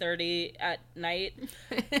at 2:30 at night.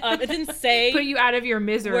 It didn't say put you out of your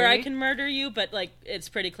misery where I can murder you, but like it's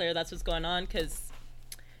pretty clear that's what's going on because.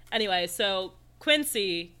 Anyway, so Quince,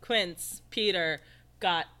 Peter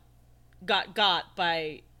got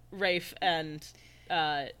by Rafe and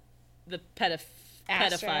the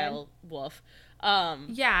pedophile wolf.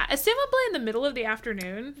 Assumably in the middle of the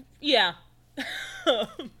afternoon. Yeah.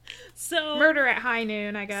 So murder at high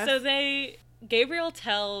noon, I guess. So Gabriel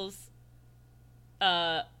tells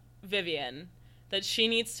Vivian that she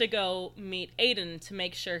needs to go meet Aiden to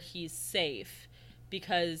make sure he's safe.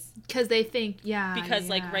 Because they think,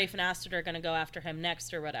 like Rafe and Astrid are going to go after him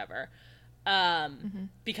next or whatever.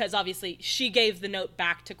 Because obviously she gave the note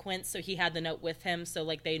back to Quince, so he had the note with him. So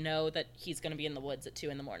like they know that he's going to be in the woods at 2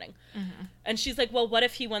 a.m. And she's like, well, what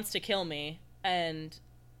if he wants to kill me? And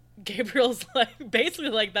Gabriel's like,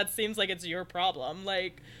 basically like, that seems like it's your problem.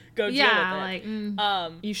 Like, go deal with it.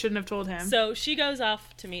 Like, you shouldn't have told him. So she goes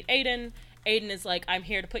off to meet Aiden. Aiden is like, I'm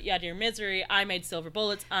here to put you out of your misery. I made silver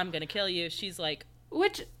bullets. I'm going to kill you. She's like,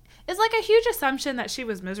 which is like a huge assumption that she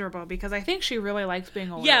was miserable because I think she really likes being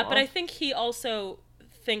a werewolf. Yeah, but I think he also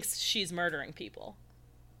thinks she's murdering people.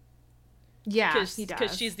 Yeah, he does.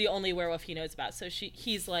 Because she's the only werewolf he knows about. So he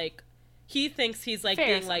thinks he's like fair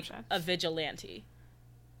being assumption. Like a vigilante.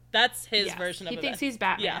 That's his version of it. He thinks he's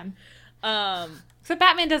Batman. Yeah. So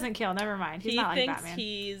Batman doesn't kill. Never mind. He's not like Batman.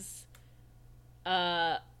 He thinks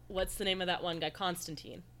he's what's the name of that one guy?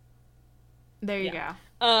 Constantine. There you go.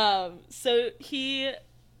 So he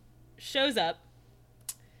shows up.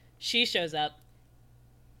 She shows up.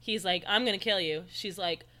 He's like, I'm gonna kill you. She's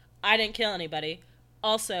like, I didn't kill anybody.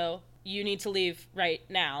 Also, you need to leave right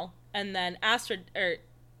now. And then Astrid,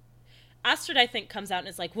 I think, comes out and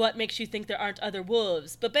is like, what makes you think there aren't other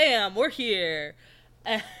wolves? But bam, we're here.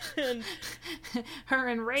 And her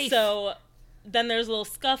and Rafe. So then there's a little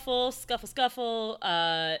scuffle.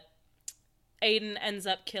 Aiden ends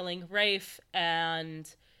up killing Rafe,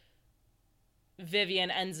 and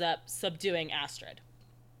Vivian ends up subduing Astrid.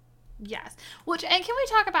 Yes. And can we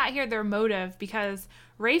talk about here their motive? Because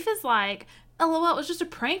Rafe is like, LOL, it was just a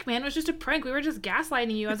prank, man. It was just a prank. We were just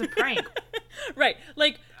gaslighting you as a prank. Right.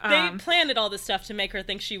 Like, they planted all this stuff to make her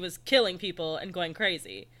think she was killing people and going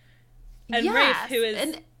crazy. And yes. Rafe, who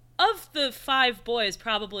is, of the 5 boys,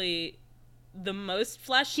 probably the most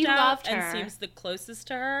fleshed out and seems the closest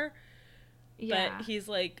to her. Yeah. But he's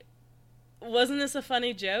like, wasn't this a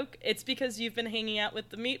funny joke? It's because you've been hanging out with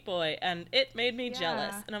the meat boy, and it made me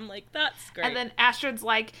jealous. And I'm like, that's great. And then Astrid's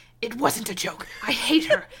like, it wasn't a joke. I hate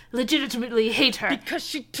her. Legitimately hate her. Because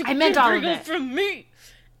she took Gabriel from me.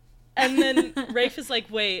 And then Rafe is like,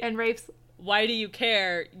 wait. And Rafe's, why do you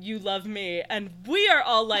care? You love me. And we are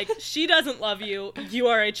all like, she doesn't love you. You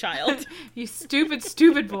are a child. You stupid,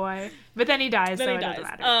 stupid boy. But then he dies, so it doesn't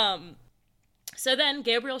matter. So then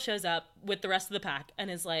Gabriel shows up with the rest of the pack and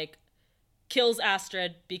is like, kills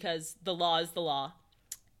Astrid because the law is the law.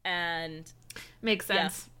 And makes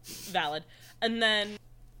sense. Yes, valid. And then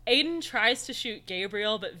Aiden tries to shoot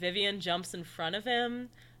Gabriel, but Vivian jumps in front of him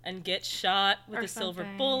and gets shot with a silver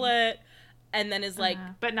bullet. And then is like,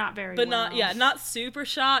 but not very not super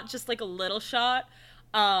shot, just like a little shot.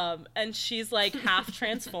 And she's like half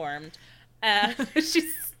transformed. And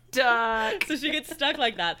she's stuck. So she gets stuck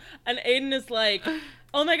like that. And Aiden is like,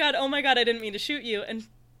 oh my god, I didn't mean to shoot you. And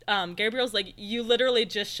Gabriel's like, you literally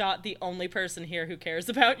just shot the only person here who cares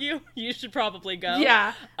about you. You should probably go.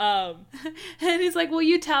 Yeah. And he's like, will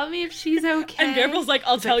you tell me if she's okay? And Gabriel's like,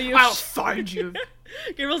 I'll tell you. I'll find you.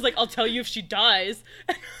 Gabriel's like, I'll tell you if she dies.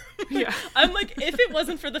 Yeah. I'm like, if it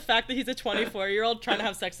wasn't for the fact that he's a 24-year-old trying to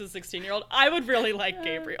have sex with a 16-year-old, I would really like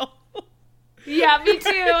Gabriel. Yeah, me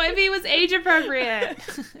too. If he was age appropriate.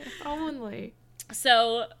 Only.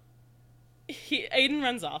 So Aiden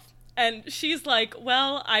runs off. And she's like,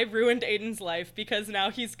 well, I ruined Aiden's life because now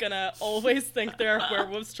he's gonna always think there are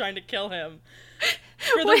werewolves trying to kill him.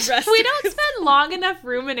 For the rest we don't spend long enough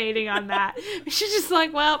ruminating on that. She's just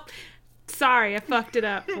like, well, sorry, I fucked it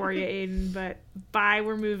up for you, Aiden, but bye,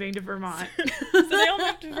 we're moving to Vermont. So they all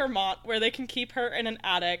move to Vermont, where they can keep her in an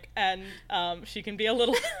attic, and she can be a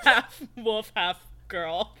little half wolf, half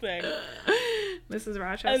girl thing. Mrs.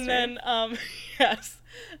 Rochester. And then, yes.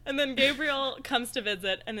 And then Gabriel comes to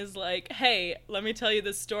visit and is like, hey, let me tell you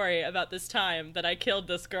this story about this time that I killed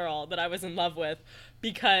this girl that I was in love with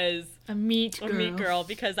because... A meat girl.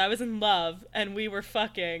 Because I was in love and we were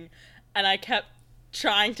fucking and I kept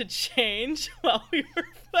trying to change while we were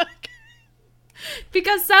fucking.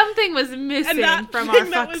 Because something was missing from our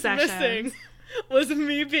fuck session. Missing was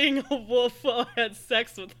me being a wolf while I had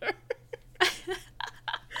sex with her.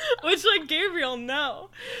 Which, like, Gabriel, no.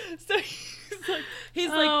 So he's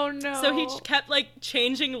like, oh, no. So he kept, like,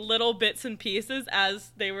 changing little bits and pieces as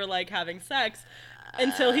they were, like, having sex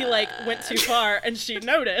until he, like, went too far and she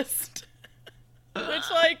noticed. Which,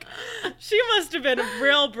 like, she must have been a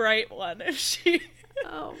real bright one if she...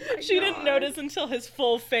 Oh, my She God. didn't notice until his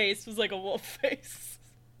full face was, like, a wolf face.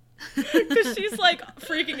 Because she's, like,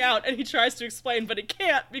 freaking out and he tries to explain, but he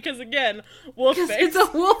can't because, again, wolf face. It's a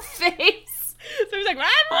wolf face. So he's like, rah,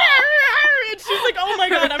 rah, rah, and she's like, oh my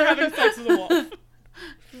god, I'm having sex with a wolf.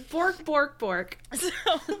 Bork, bork, bork. So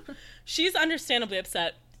she's understandably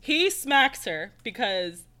upset. He smacks her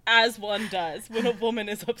because, as one does when a woman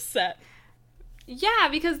is upset. Yeah,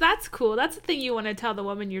 because that's cool. That's the thing you want to tell the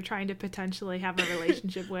woman you're trying to potentially have a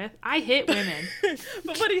relationship with. I hit women.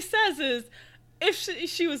 But what he says is, if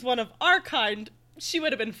she was one of our kind, she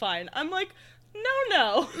would have been fine. I'm like,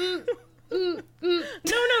 no.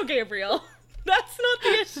 No, Gabriel. That's not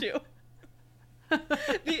the issue.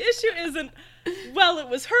 The issue isn't, well, it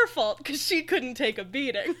was her fault because she couldn't take a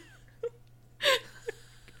beating.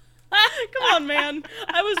 Come on, man.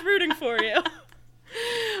 I was rooting for you.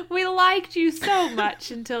 We liked you so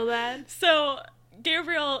much until then. So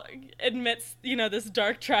Gabriel admits, this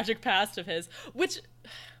dark, tragic past of his, which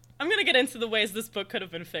I'm going to get into the ways this book could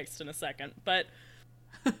have been fixed in a second, but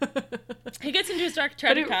he gets into his dark,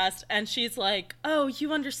 tragic past, and she's like, oh,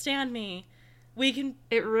 you understand me. We can...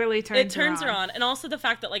 It really turns her on. And also the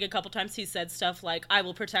fact that, like, a couple times he said stuff like, I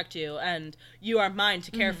will protect you, and you are mine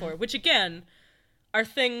to care for, which, again, are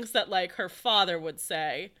things that, like, her father would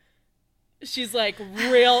say. She's, like,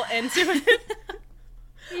 real into it.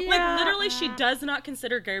 Yeah. Like, literally, she does not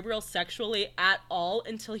consider Gabriel sexually at all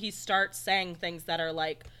until he starts saying things that are,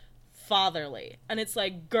 like, fatherly. And it's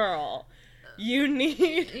like, girl, you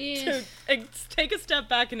need to take a step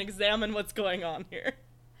back and examine what's going on here.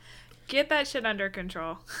 Get that shit under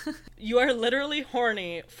control. You are literally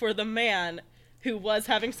horny for the man who was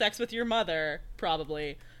having sex with your mother,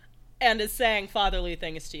 probably, and is saying fatherly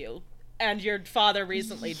things to you. And your father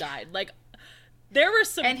recently died. Like, there were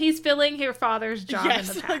some... And he's filling your father's job in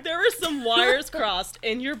the past. Like there were some wires crossed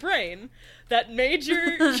in your brain that made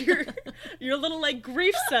your little, like,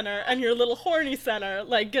 grief center and your little horny center,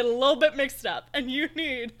 like, get a little bit mixed up. And you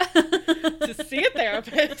need to see a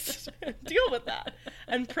therapist, deal with that,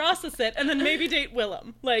 and process it, and then maybe date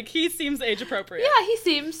Willem. Like, he seems age appropriate. Yeah, he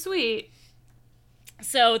seems sweet.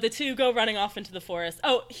 So the two go running off into the forest.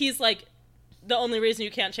 Oh, he's like, the only reason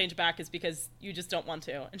you can't change back is because you just don't want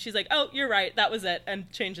to. And she's like, oh, you're right, that was it,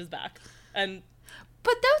 and changes back. And...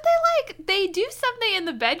 But don't they, like, they do something in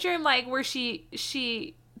the bedroom, like, where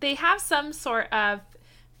they have some sort of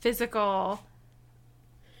physical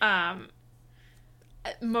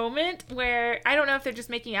moment where, I don't know if they're just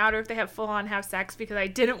making out or if they have full-on have sex, because I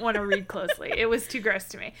didn't want to read closely. It was too gross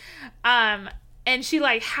to me. And she,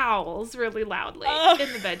 like, howls really loudly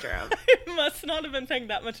in the bedroom. I must not have been paying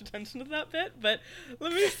that much attention to that bit, but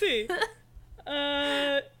let me see.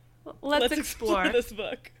 Let's explore this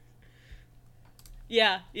book.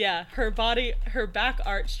 Yeah. Her back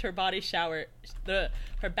arched, her body shattered,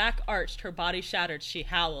 she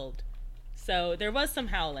howled. So there was some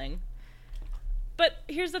howling. But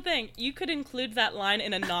here's the thing, you could include that line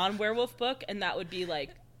in a non-werewolf book, and that would be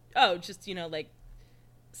like, oh, just, you know, like,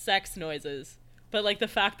 sex noises. But, like, the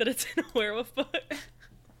fact that it's in a werewolf book.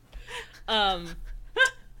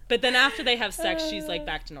 But then after they have sex, she's, like,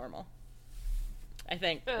 back to normal. I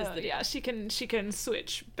think is the deal. Yeah, she can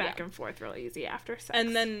switch back and forth really easy after sex.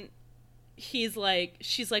 And then she's like,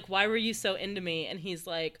 why were you so into me? And he's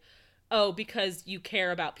like, oh, because you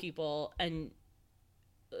care about people, and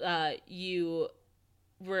you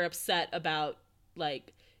were upset about,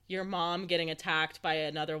 like, your mom getting attacked by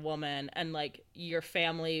another woman, and, like, your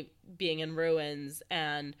family being in ruins,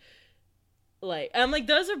 and, like, I'm like,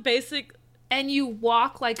 those are basic. And you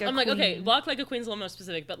walk like a queen. I'm like, okay, walk like a queen's a little more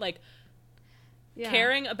specific, but, like,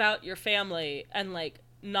 caring about your family and, like,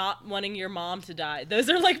 not wanting your mom to die, those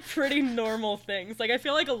are, like, pretty normal things. Like, I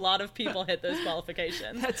feel like a lot of people hit those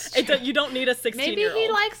qualifications. That's true. You don't need a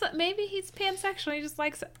 16-year-old. Maybe he's pansexual, he just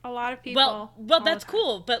likes a lot of people. Well, that's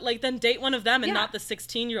cool, but, like, then date one of them and not the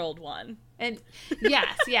 16-year-old one. And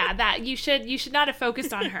yes, that you should not have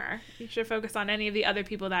focused on her. You should focus on any of the other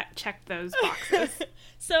people that checked those boxes.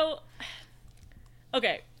 So,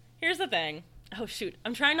 okay, here's the thing. Oh, shoot.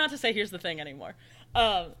 I'm trying not to say here's the thing anymore.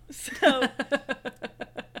 So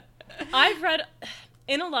I've read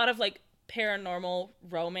in a lot of, like, paranormal,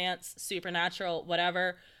 romance, supernatural,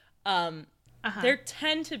 whatever, there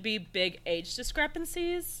tend to be big age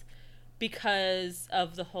discrepancies because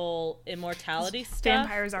of the whole immortality stuff.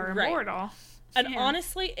 Vampires are immortal. And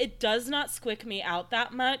honestly, it does not squick me out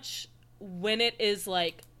that much when it is,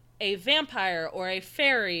 like, a vampire or a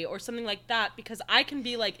fairy or something like that, because I can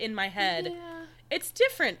be, like, in my head, it's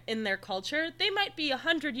different in their culture. They might be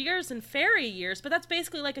 100 years in fairy years, but that's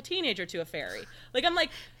basically like a teenager to a fairy. Like, I'm like...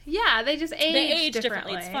 Yeah, they just age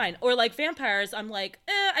differently. It's fine. Or, like, vampires, I'm like,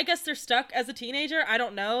 I guess they're stuck as a teenager. I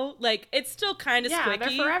don't know. Like, it's still kind of squicky.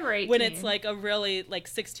 They're forever 18. When it's, like, a really, like,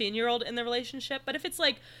 16-year-old in the relationship. But if it's,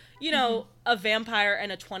 like, you know, a vampire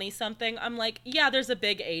and a 20-something, I'm like, yeah, there's a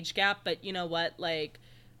big age gap, but you know what? Like,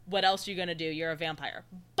 what else are you gonna do? You're a vampire.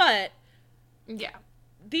 But... Yeah.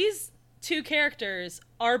 These... two characters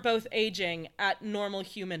are both aging at normal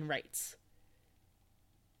human rates.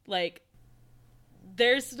 Like,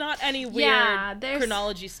 there's not any weird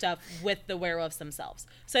chronology stuff with the werewolves themselves.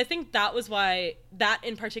 So I think that was why, that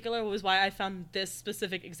in particular was why I found this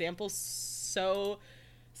specific example so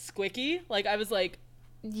squicky. Like, I was like,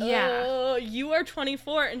 oh, you are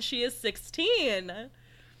 24 and she is 16.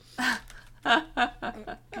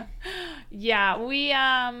 Yeah, we,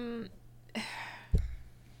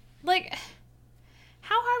 like,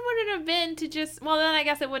 how hard would it have been to just... Well, then I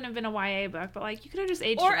guess it wouldn't have been a YA book, but, like, you could have just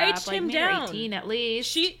aged her up. Aged him down. 18 at least.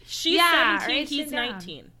 She's 17, he's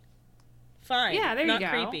 19. Fine. Yeah, there you go.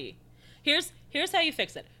 Not creepy. Here's how you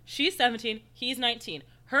fix it. She's 17, he's 19.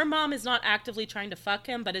 Her mom is not actively trying to fuck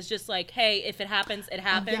him, but is just like, hey, if it happens, it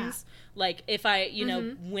happens. Like, if I, you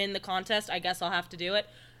know, win the contest, I guess I'll have to do it.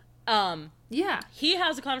 He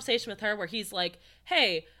has a conversation with her where he's like,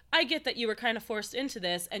 hey, I get that you were kind of forced into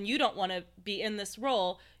this and you don't want to be in this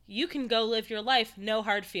role. You can go live your life, no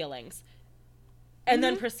hard feelings. And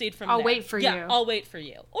then proceed from there. I'll wait for you. Yeah, I'll wait for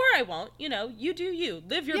you. Or I won't. You know, you do you.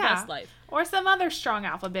 Live your best life. Or some other strong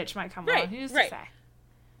alpha bitch might come along. Who's to say?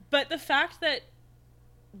 But the fact that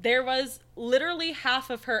there was literally half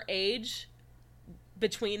of her age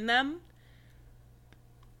between them,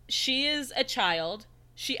 she is a child.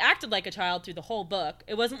 She acted like a child through the whole book.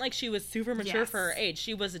 It wasn't like she was super mature for her age.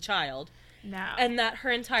 She was a child. No. And that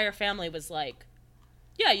her entire family was like,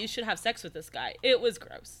 yeah, you should have sex with this guy. It was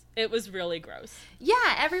gross. It was really gross.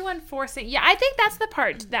 Yeah, everyone forcing. Yeah, I think that's the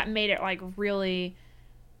part that made it like really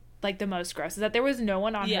like the most gross, is that there was no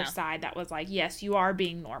one on her side that was like, yes, you are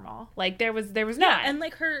being normal. Like there was not. And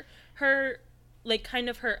like her like kind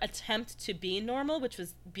of her attempt to be normal, which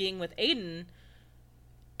was being with Aiden,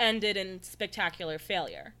 ended in spectacular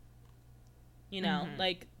failure. You know,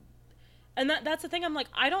 like, and that's the thing. I'm like,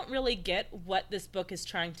 I don't really get what this book is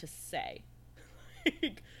trying to say.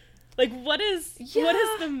 Like, what is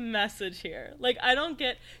the message here? Like, I don't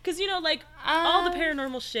get, because, you know, like, all the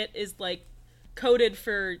paranormal shit is, like, coded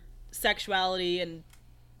for sexuality and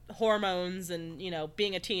hormones and, you know,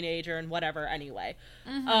 being a teenager and whatever anyway.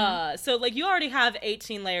 So, like, you already have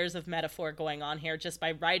 18 layers of metaphor going on here just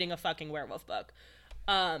by writing a fucking werewolf book.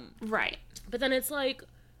 Right. But then it's like,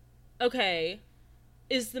 okay,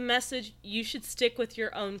 is the message you should stick with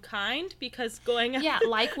your own kind because going out,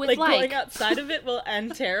 going outside of it will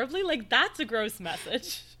end terribly? Like, that's a gross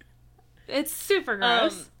message. It's super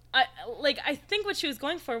gross. I think what she was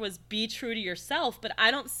going for was be true to yourself, but I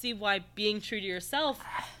don't see why being true to yourself,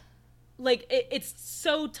 like, it's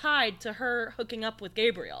so tied to her hooking up with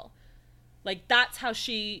Gabriel. Like, that's how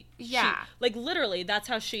she like, literally, that's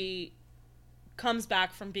how she comes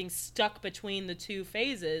back from being stuck between the two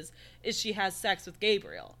phases, is she has sex with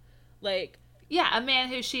Gabriel. Like, yeah, a man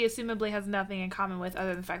who she assumably has nothing in common with other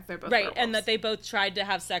than the fact that they're both werewolves. And that they both tried to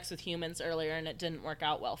have sex with humans earlier and it didn't work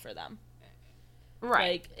out well for them.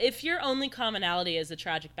 Right. Like, if your only commonality is a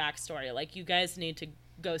tragic backstory, like, you guys need to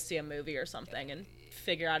go see a movie or something and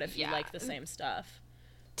figure out if you like the same stuff.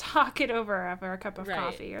 Talk it over a cup of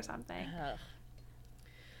coffee or something.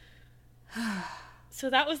 So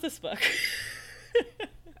that was this book.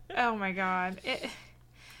 Oh my god. And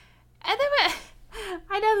then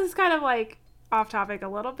I know this is kind of like off topic a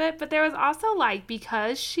little bit, but there was also like,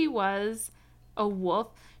 because she was a wolf,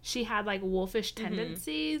 she had like wolfish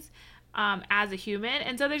tendencies as a human,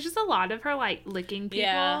 and so there's just a lot of her like licking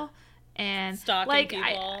people and stalking like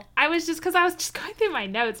people. I was just, because I was just going through my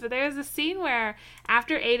notes, but there was a scene where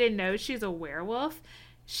after Aiden knows she's a werewolf,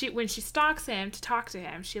 when she stalks him to talk to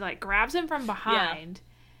him, she like grabs him from behind.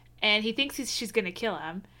 And he thinks she's going to kill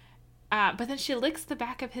him. But then she licks the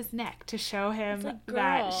back of his neck to show him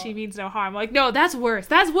that she means no harm. Like, no, that's worse.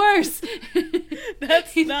 That's worse.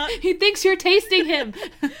 That's not... He thinks you're tasting him.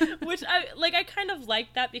 Which, I kind of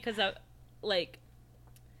like that because, I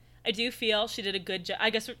do feel she did a good job.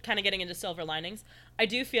 I guess we're kind of getting into silver linings. I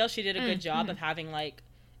do feel she did a good job of having, like...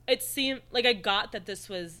 It seemed... Like, I got that this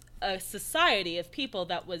was a society of people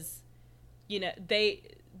that was, you know, they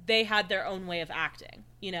had their own way of acting,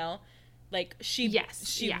 you know? Like,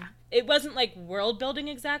 it wasn't, like, world building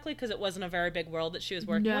exactly, because it wasn't a very big world that she was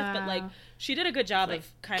working with, but, like, she did a good job of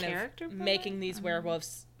kind of making these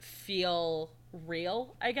werewolves feel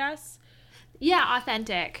real, I guess. Yeah,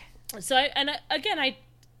 authentic. So, I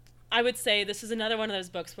would say this is another one of those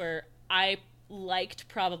books where I liked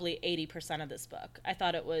probably 80% of this book. I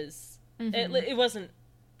thought it was, it wasn't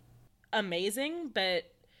amazing, but...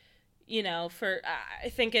 You know, I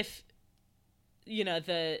think if, you know,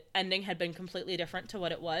 the ending had been completely different to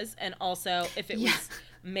what it was, and also if it was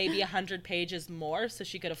maybe 100 pages more, so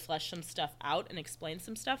she could have fleshed some stuff out and explained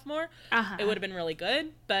some stuff more, it would have been really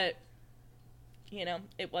good, but, you know,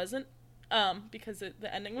 it wasn't, because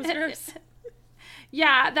the ending was gross.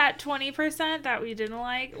 Yeah, that 20% that we didn't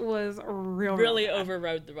like was really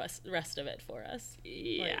overrode the rest of it for us.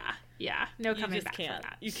 Yeah. No coming back from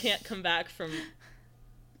that. You can't come back from...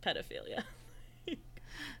 pedophilia.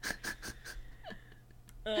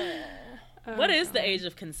 What is the age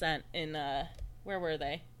of consent in where were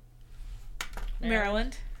they?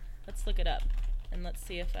 Maryland. Let's look it up and let's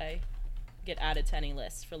see if I get added to any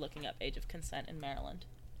lists for looking up age of consent in Maryland.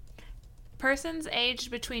 Persons aged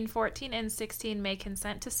between 14 and 16 may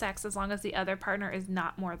consent to sex as long as the other partner is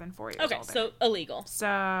not more than 4 years older. Okay, so illegal.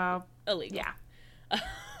 So illegal. Yeah.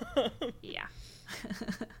 Yeah.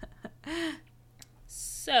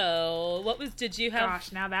 So, did you have...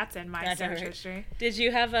 Gosh, now that's in my search history. Did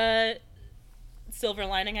you have a silver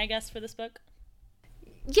lining, I guess, for this book?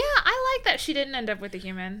 Yeah, I like that she didn't end up with a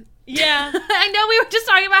human. Yeah. I know we were just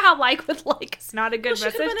talking about how like with like it's not a good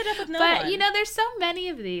message. She could have ended up with no but, one. You know, there's so many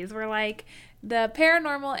of these where like the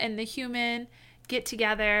paranormal and the human get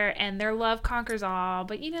together and their love conquers all.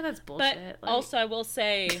 But, you know, that's bullshit. But also, I will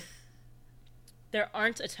say, there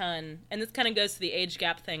aren't a ton, and this kind of goes to the age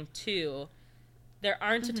gap thing, too. There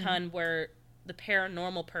aren't a ton where the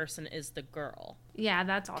paranormal person is the girl. Yeah,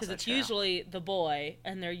 that's also true. Because it's usually the boy,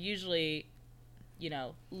 and they're usually, you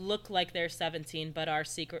know, look like they're 17, but are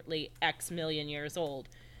secretly X million years old.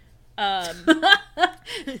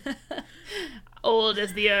 Old cold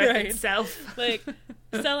as the earth Right. itself. Like,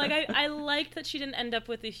 so, like, I liked that she didn't end up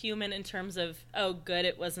with a human in terms of, oh, good,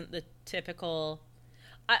 it wasn't the typical...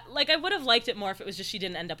 I would have liked it more if it was just she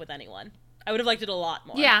didn't end up with anyone. I would have liked it a lot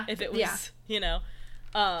more. Yeah. If it was, Yeah. you know...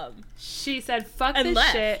 She said, fuck and this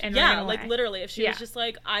left. shit, and yeah, ran away. like, literally, if she Yeah. was just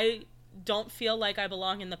like, I don't feel like I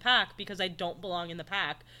belong in the pack because I don't belong in the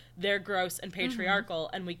pack. They're gross and patriarchal,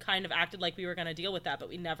 and we kind of acted like we were going to deal with that, but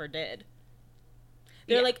we never did.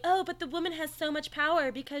 They're Yeah. like, oh, but the woman has so much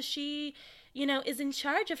power because she, you know, is in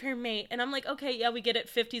charge of her mate. And I'm like, okay, yeah, we get it,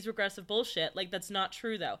 50s regressive bullshit. Like, that's not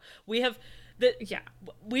true, though. We have... Yeah.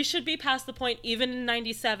 We should be past the point, even in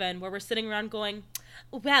 97, where we're sitting around going,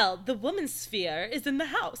 well, the woman's sphere is in the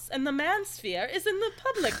house, and the man's sphere is in the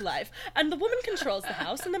public life, and the woman controls the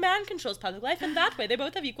house, and the man controls public life, and that way they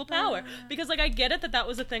both have equal power. Because, like, I get it that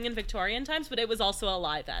was a thing in Victorian times, but it was also a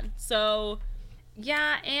lie then. So...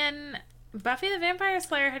 Yeah, and Buffy the Vampire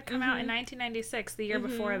Slayer had come out in 1996, the year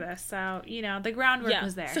before this, so, you know, the groundwork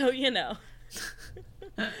was there. So, you know.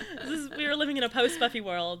 We were living in a post-Buffy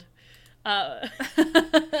world. Was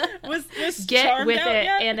Get Charmed with out it,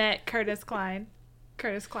 yet? Annette Curtis Klaus.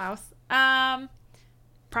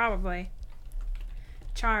 Probably.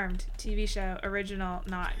 Charmed, TV show, original,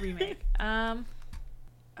 not remake.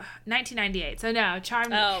 1998. So no,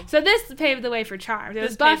 Charmed. Oh. So this paved the way for Charmed. It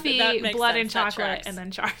was Buffy, that makes Blood sense. and That Chocolate, tracks. and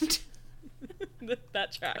then Charmed.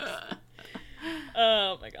 That tracks.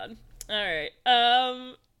 Oh my god. All right.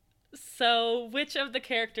 So which of the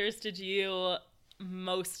characters did you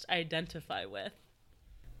most identify with?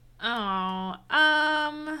 Oh,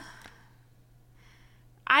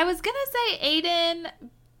 I was gonna say Aiden,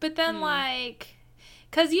 but then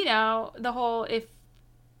cause you know, the whole, if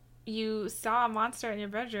you saw a monster in your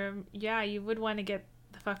bedroom, yeah, you would want to get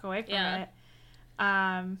the fuck away from it.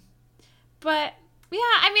 But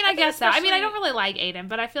yeah, I mean, I guess so. I mean, I don't really like Aiden,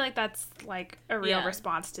 but I feel like that's like a real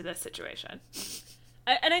response to this situation.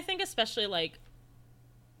 And I think especially like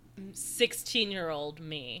 16-year-old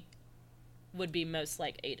me would be most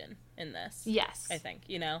like Aiden in this. Yes. I think,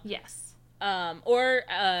 you know? Yes. Or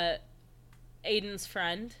Aiden's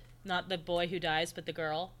friend, not the boy who dies, but the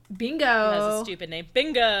girl Bingo. who has a stupid name.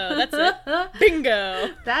 Bingo! That's it. Bingo!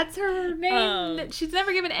 That's her name. She's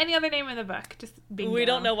never given any other name in the book. Just Bingo. We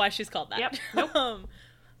don't know why she's called that. Yep. Nope.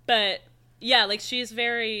 But, yeah, like, she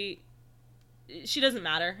doesn't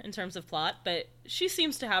matter in terms of plot, but she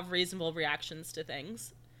seems to have reasonable reactions to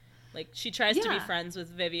things. Like, she tries to be friends with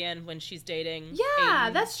Vivian when she's dating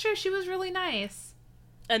Aiden. That's true. She was really nice.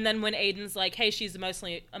 And then when Aiden's like, hey, she's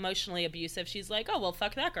emotionally abusive, she's like, oh, well,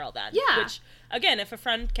 fuck that girl then. Yeah. Which, again, if a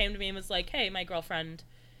friend came to me and was like, hey, my girlfriend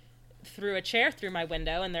threw a chair through my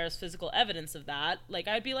window and there's physical evidence of that, like,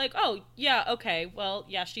 I'd be like, oh, yeah, okay, well,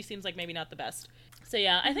 yeah, she seems like maybe not the best. So,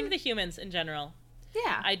 yeah, I think the humans in general,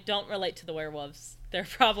 I don't relate to the werewolves. Their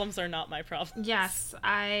problems are not my problems. Yes,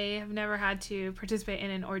 I have never had to participate in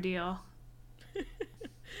an ordeal.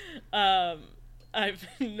 I've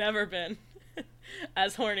never been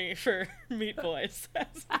as horny for Meat Boys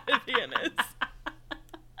as Vivian is.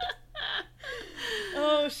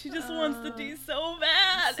 Oh, she just wants the D so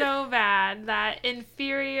bad. So bad. That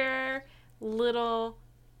inferior little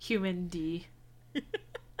human D. To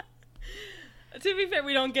be fair,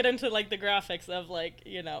 we don't get into, like, the graphics of, like,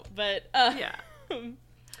 you know, but, yeah.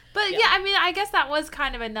 But, yeah, I mean, I guess that was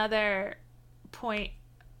kind of another point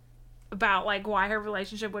about, like, why her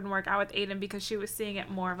relationship wouldn't work out with Aiden, because she was seeing it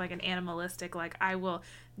more of, like, an animalistic, like, I will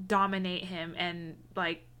dominate him and,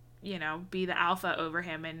 like, you know, be the alpha over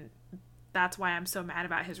him, and that's why I'm so mad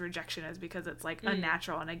about his rejection, is because it's, like,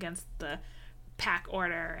 unnatural and against the pack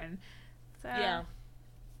order, and so...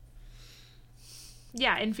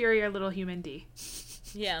 Yeah, inferior little human D.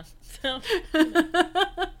 Yeah. So...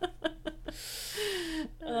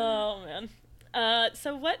 Oh, man.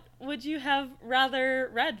 So what would you have rather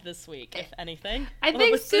read this week, if anything? I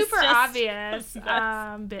think super obvious,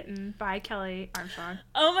 Yes. Bitten by Kelly Armstrong.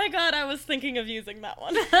 Oh my god, I was thinking of using that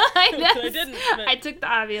one. I didn't. But I took the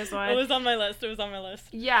obvious one. It was on my list.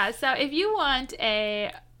 Yeah, so if you want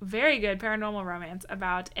a very good paranormal romance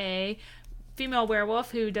about a female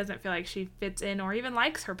werewolf who doesn't feel like she fits in or even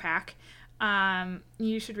likes her pack,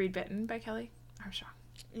 you should read Bitten by Kelly Armstrong.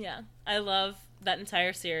 Yeah, I love that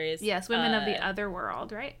entire series. Yes, Women of the Other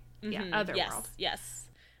World, right? Yeah, Otherworld. Yes.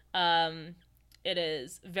 It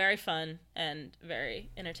is very fun and very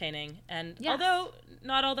entertaining. And although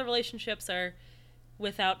not all the relationships are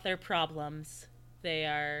without their problems, they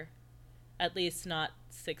are at least not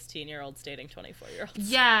 16-year-olds dating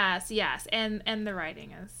 24-year-olds. Yes. And the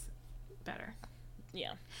writing is better.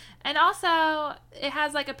 Yeah. And also, it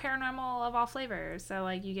has like a paranormal of all flavors. So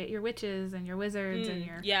like you get your witches and your wizards and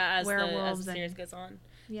your werewolves as the series goes on.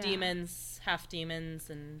 Yeah. Demons, half demons,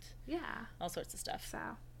 and all sorts of stuff. So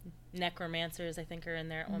necromancers, I think, are in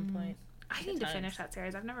there at one point. I need to finish that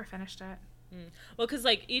series. I've never finished it. Well, because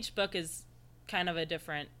like each book is kind of a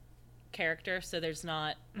different character, so there's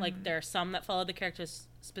not like there are some that follow the characters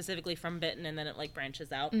specifically from Bitten, and then it like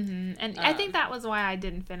branches out. And I think that was why I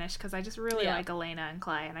didn't finish, because I just really like Elena and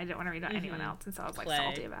Clay, and I didn't want to read about anyone else, and so I was like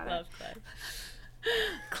salty about Love it.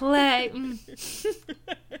 Clay.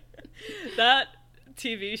 That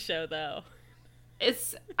TV show though,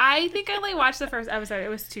 I think I only watched the first episode. It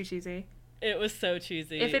was too cheesy. It was so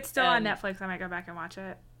cheesy. If it's still on Netflix, I might go back and watch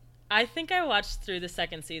it. I think I watched through the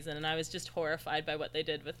second season, and I was just horrified by what they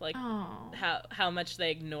did with like how much they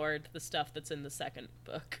ignored the stuff that's in the second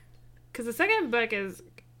book. Because the second book is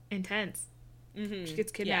intense. She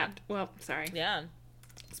gets kidnapped. Yeah. Well, sorry. Yeah.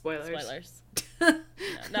 Spoilers.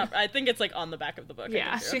 No, I think it's like on the back of the book.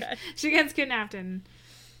 Yeah, she gets kidnapped and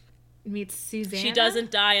meets Susanna. She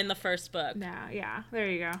doesn't die in the first book. No, yeah, there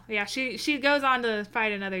you go. Yeah, she goes on to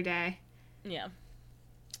fight another day. Yeah.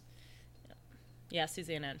 Yeah,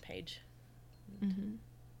 Susanna and Paige.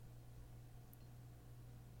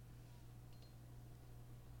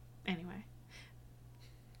 Anyway.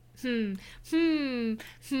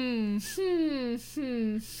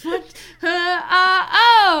 What?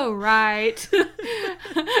 Oh, right.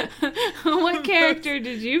 What character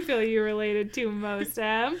did you feel you related to most,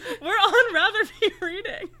 Em? We're on Rather Be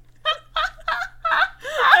Reading.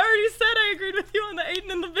 I already said I agreed with you on the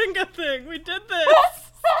Aiden and the Bingo thing. We did this.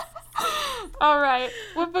 All right.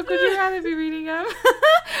 What book would you rather be reading, Em?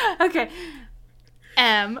 Okay.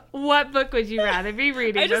 Em, what book would you rather be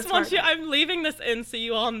reading? I just want you, I'm leaving this in so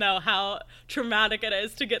you all know how traumatic it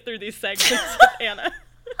is to get through these segments with Anna.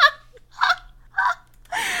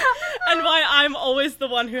 And why I'm always the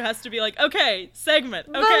one who has to be like, okay, segment.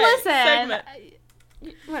 Okay, but listen, segment.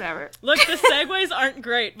 Whatever. Look, the segues aren't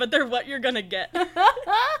great, but they're what you're gonna get.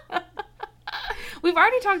 We've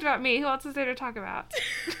already talked about me. Who else is there to talk about?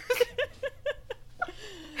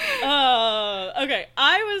 Okay.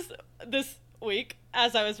 I was, this week,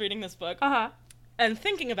 as I was reading this book, and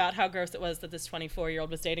thinking about how gross it was that this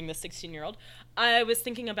 24-year-old was dating this 16-year-old, I was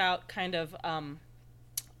thinking about kind of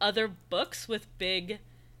other books with big,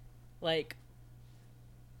 like,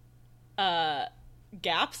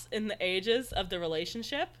 gaps in the ages of the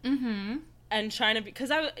relationship. And trying to,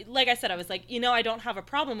 because like I said, I was like, I don't have a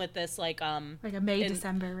problem with this, like a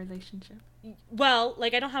May-December relationship. Well,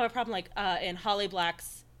 like I don't have a problem like in Holly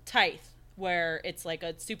Black's Tithe, where it's like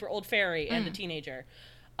a super old fairy and a teenager.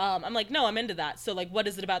 I'm like, no, I'm into that. So like, what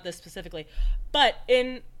is it about this specifically? But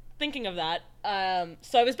in thinking of that,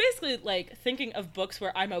 so I was basically like thinking of books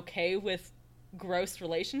where I'm okay with gross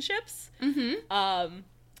relationships.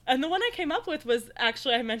 And the one I came up with was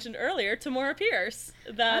actually, I mentioned earlier, Tamora Pierce.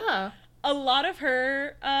 That a lot of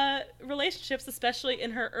her relationships, especially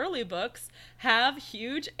in her early books, have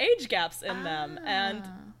huge age gaps in them. And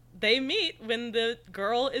they meet when the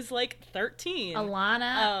girl is like 13.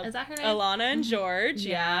 Alana, is that her name? Alana and George,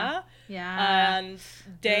 yeah. And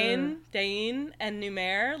Dane and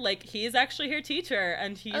Numair, like he's actually her teacher,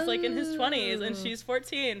 and he's like in his 20s, and she's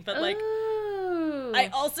 14. But like,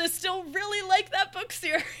 I also still really like that book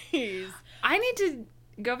series. I need to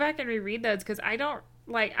go back and reread those because I don't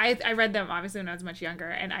like. I read them obviously when I was much younger,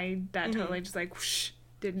 and that totally just like whoosh.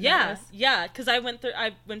 Didn't notice. Yeah, because I went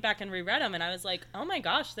back and reread them, and I was like, oh my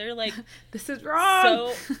gosh, they're like, this is wrong.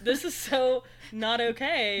 So this is so not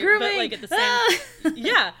okay. Grooming. But like at the same, but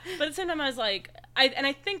at the same time, I was like,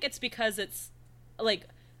 I think it's because it's like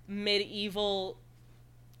medieval,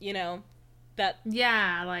 that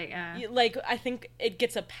like I think it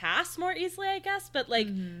gets a pass more easily, I guess. But like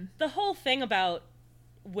the whole thing about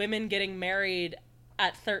women getting married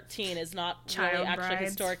at 13 is not really actually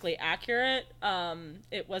historically accurate.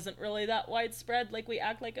 It wasn't really that widespread like we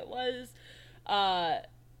act like it was.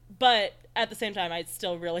 But at the same time, I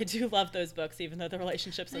still really do love those books, even though the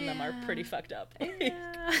relationships in them are pretty fucked up. Hey,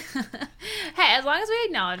 as long as we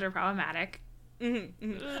acknowledge they're problematic.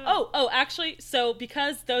 Oh, actually, so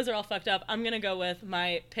because those are all fucked up, I'm going to go with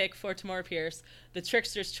my pick for Tamora Pierce, the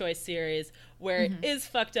Trickster's Choice series, where it is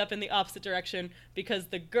fucked up in the opposite direction because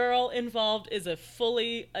the girl involved is a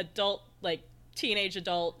fully adult, like teenage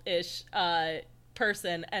adult-ish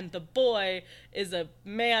person, and the boy is a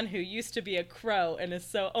man who used to be a crow and is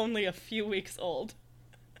so only a few weeks old.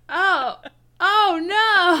 Oh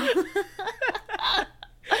no!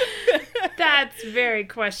 That's very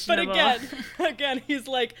questionable. But again, he's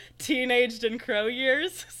like teenaged in crow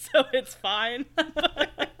years, so it's fine.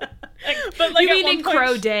 But like you at mean one in point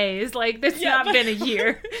Crow days? Like it's not been a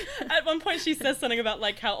year. At one point she says something about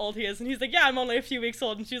like how old he is, and he's like, "Yeah, I'm only a few weeks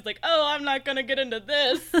old," and she's like, "Oh, I'm not gonna get into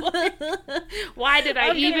this. Like, Why did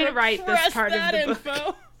I even write this part of the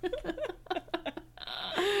info. Book?"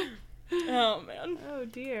 Oh man. Oh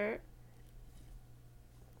dear.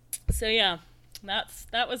 So yeah,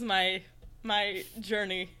 that was my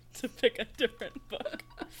journey to pick a different book.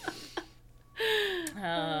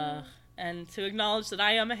 And to acknowledge that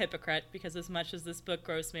I am a hypocrite, because as much as this book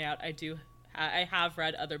grossed me out, I have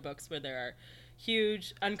read other books where there are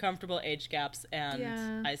huge, uncomfortable age gaps,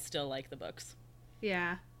 and I still like the books.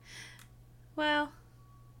 Yeah. Well,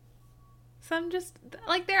 some just,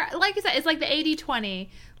 like, they're, like you said, it's like the 80-20.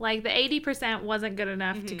 Like, the 80% wasn't good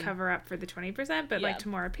enough to cover up for the 20%, but, like,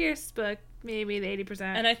 Tamora Pierce's book, maybe the 80%.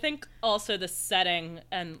 And I think also the setting,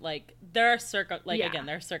 and, like, there are again,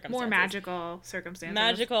 there are circumstances. More magical circumstances.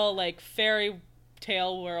 Magical, like, fairy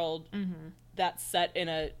tale world that's set in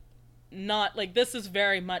a, not, like, this is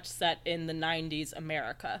very much set in the 90s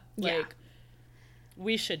America. Like,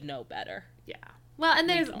 we should know better. Yeah. Well, and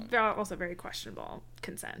there's also very questionable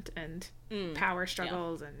consent and power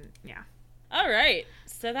struggles and, All right.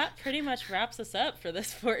 So that pretty much wraps us up for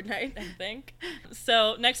this fortnight, I think.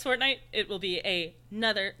 So next fortnight, it will be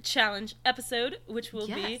another challenge episode, which will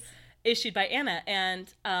be issued by Anna.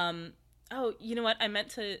 And, oh, you know what? I meant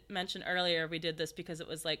to mention earlier, we did this because it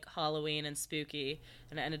was like Halloween and spooky,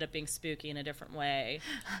 and it ended up being spooky in a different way.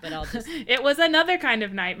 But I'll just... It was another kind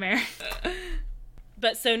of nightmare.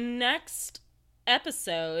 But so next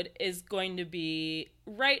episode is going to be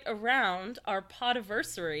right around our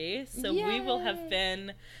podiversary, so we will have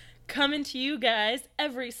been coming to you guys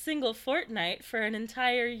every single fortnight for an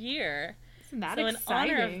entire year. Isn't that so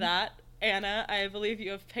exciting? In honor of that, Anna, I believe you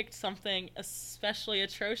have picked something especially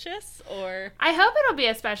atrocious, or... I hope it'll be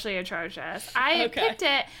especially atrocious. I picked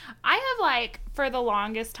it. I have, like, for the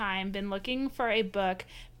longest time been looking for a book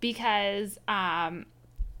because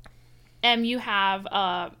you have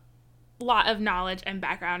a lot of knowledge and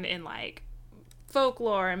background in, like,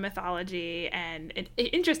 folklore and mythology and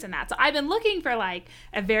interest in that. So I've been looking for, like,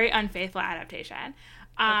 a very unfaithful adaptation.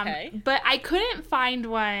 But I couldn't find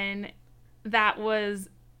one that was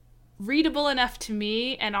readable enough to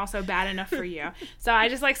me and also bad enough for you. So I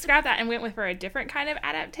just, like, scrapped that and went for a different kind of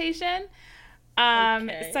adaptation. So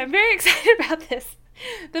I'm very excited about this.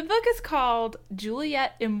 The book is called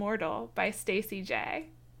Juliet Immortal by Stacey J.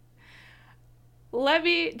 Let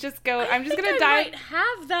me just go. I'm just going to dive. I might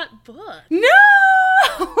have that book. No!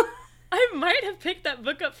 I might have picked that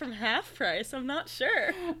book up from half price. I'm not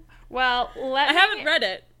sure. Well, I haven't read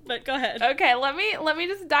it, but go ahead. Okay, let me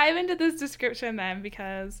just dive into this description then,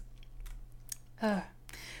 because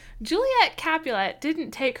Juliet Capulet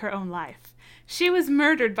didn't take her own life. She was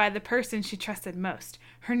murdered by the person she trusted most,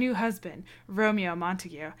 her new husband, Romeo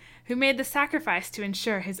Montague, who made the sacrifice to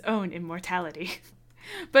ensure his own immortality.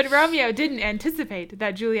 But Romeo didn't anticipate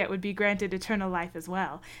that Juliet would be granted eternal life as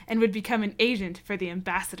well, and would become an agent for the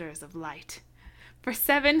ambassadors of light. For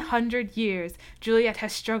 700 years, Juliet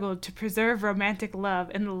has struggled to preserve romantic love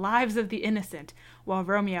in the lives of the innocent, while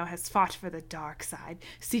Romeo has fought for the dark side,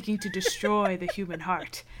 seeking to destroy the human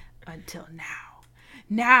heart. Until now.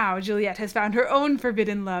 Now Juliet has found her own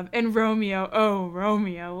forbidden love, and Romeo, oh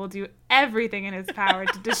Romeo, will do everything in his power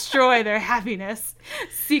to destroy their happiness.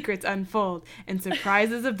 Secrets unfold, and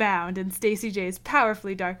surprises abound in Stacey J's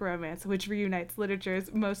powerfully dark romance, which reunites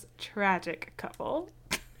literature's most tragic couple.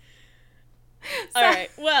 All right,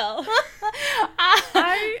 well,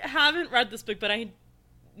 I haven't read this book, but I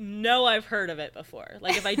know I've heard of it before.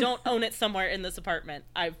 Like, if I don't own it somewhere in this apartment,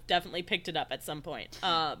 I've definitely picked it up at some point.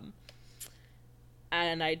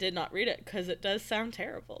 And I did not read it because it does sound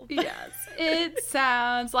terrible. Yes, it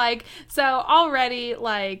sounds like, so already,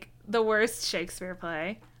 like, the worst Shakespeare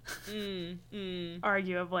play.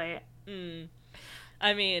 Arguably.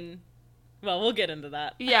 I mean, well, we'll get into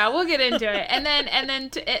that. Yeah, we'll get into it. And then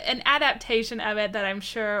an adaptation of it that I'm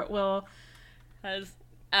sure will... has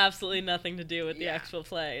absolutely nothing to do with the actual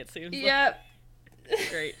play, it seems like.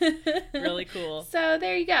 Great. Really cool. So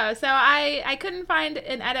there you go. So I couldn't find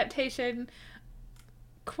an adaptation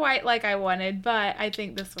quite like I wanted, but I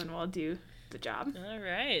think this one will do the job. All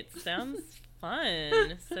right. Sounds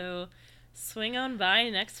fun. So swing on by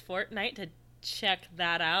next fortnight to check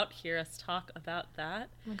that out. Hear us talk about that.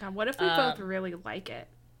 Oh my God, what if we both really like it?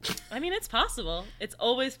 I mean, it's possible. It's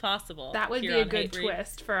always possible. That would be a good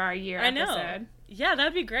twist for our year episode. I know. Yeah,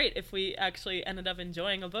 that'd be great if we actually ended up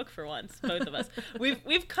enjoying a book for once, both of us.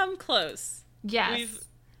 We've come close. Yes. We've,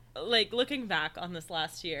 like, looking back on this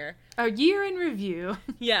last year. A year in review.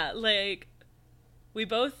 Yeah, like, we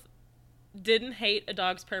both didn't hate A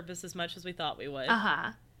Dog's Purpose as much as we thought we would.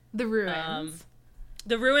 The Ruins.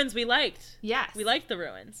 The Ruins we liked. Yes. We liked The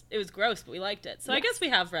Ruins. It was gross, but we liked it. So I guess we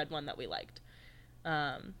have read one that we liked.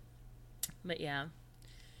 But yeah.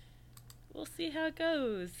 We'll see how it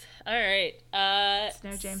goes. All right.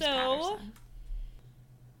 Snow James Patterson.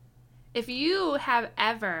 If you have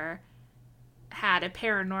ever had a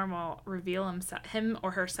paranormal reveal him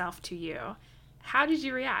or herself to you, how did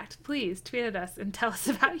you react? Please tweet at us and tell us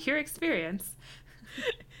about your experience.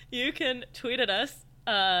 You can tweet at us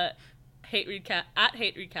at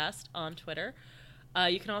HateReadcast on Twitter.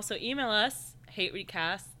 You can also email us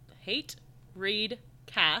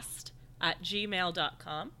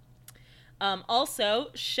hatereadcast@gmail.com. Also,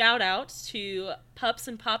 shout out to Pups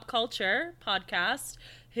and Pop Culture podcast,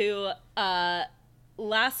 who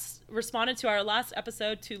responded to our last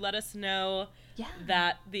episode to let us know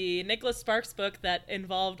that the Nicholas Sparks book that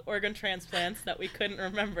involved organ transplants that we couldn't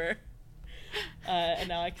remember. And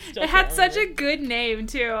now I still It had such a good name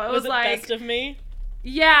too. It was like Best of Me.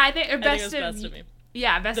 Yeah, I think Best of Me.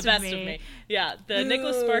 Yeah, Best of Me. Yeah, the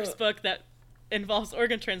Nicholas Sparks book that involves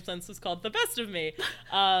organ transplants was called The Best of Me.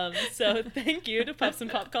 So thank you to Pups and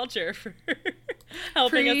Pop Culture for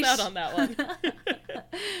helping us out on that one.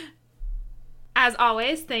 As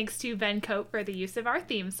always, thanks to Ben Cope for the use of our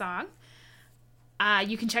theme song.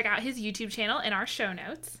 You can check out his YouTube channel in our show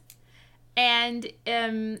notes. And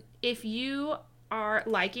if you are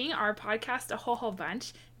liking our podcast a whole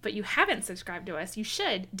bunch, but you haven't subscribed to us, you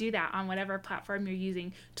should do that on whatever platform you're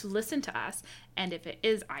using to listen to us. And if it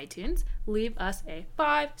is iTunes, leave us a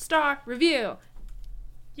 5-star review.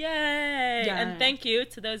 Yay! Yeah. And thank you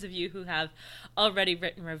to those of you who have already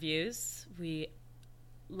written reviews. We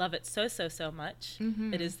love it so much.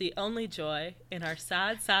 Mm-hmm. It is the only joy in our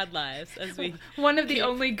sad lives as we one of the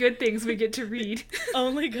only good things we get to read.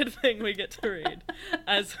 Only good thing we get to read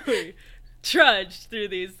as we trudge through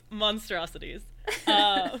these monstrosities.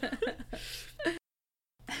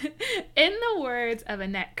 In the words of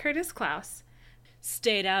Annette Curtis Klaus,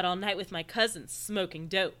 stayed out all night with my cousins smoking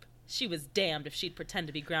dope. She was damned if she'd pretend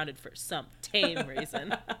to be grounded for some tame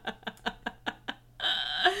reason.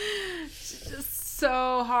 Just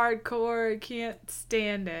so hardcore, I can't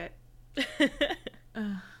stand it.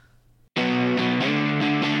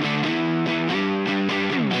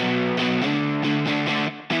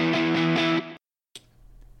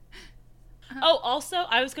 Oh, also,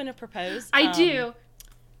 I was going to propose. I do.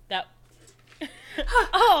 That.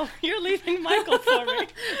 Oh, you're leaving Michael for me.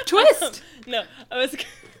 Twist. No, I was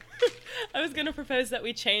going to propose that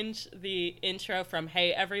we change the intro from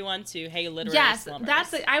 "Hey everyone" to "Hey literary slummers."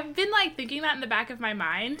 Yes, I've been like thinking that in the back of my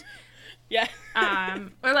mind. Yeah.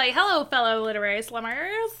 Or like, "Hello, fellow literary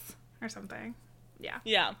slummers," or something. Yeah.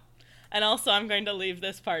 Yeah. And also, I'm going to leave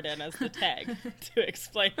this part in as the tag to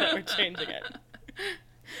explain that we're changing it.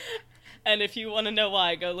 And if you want to know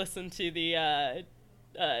why, go listen to the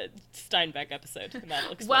Steinbeck episode. And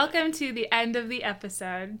that'll explain Welcome to the end of the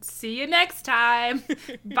episode. See you next time.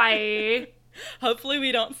 Bye. Hopefully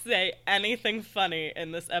we don't say anything funny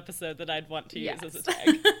in this episode that I'd want to use as a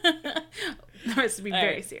tag. That must be a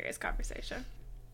very serious conversation.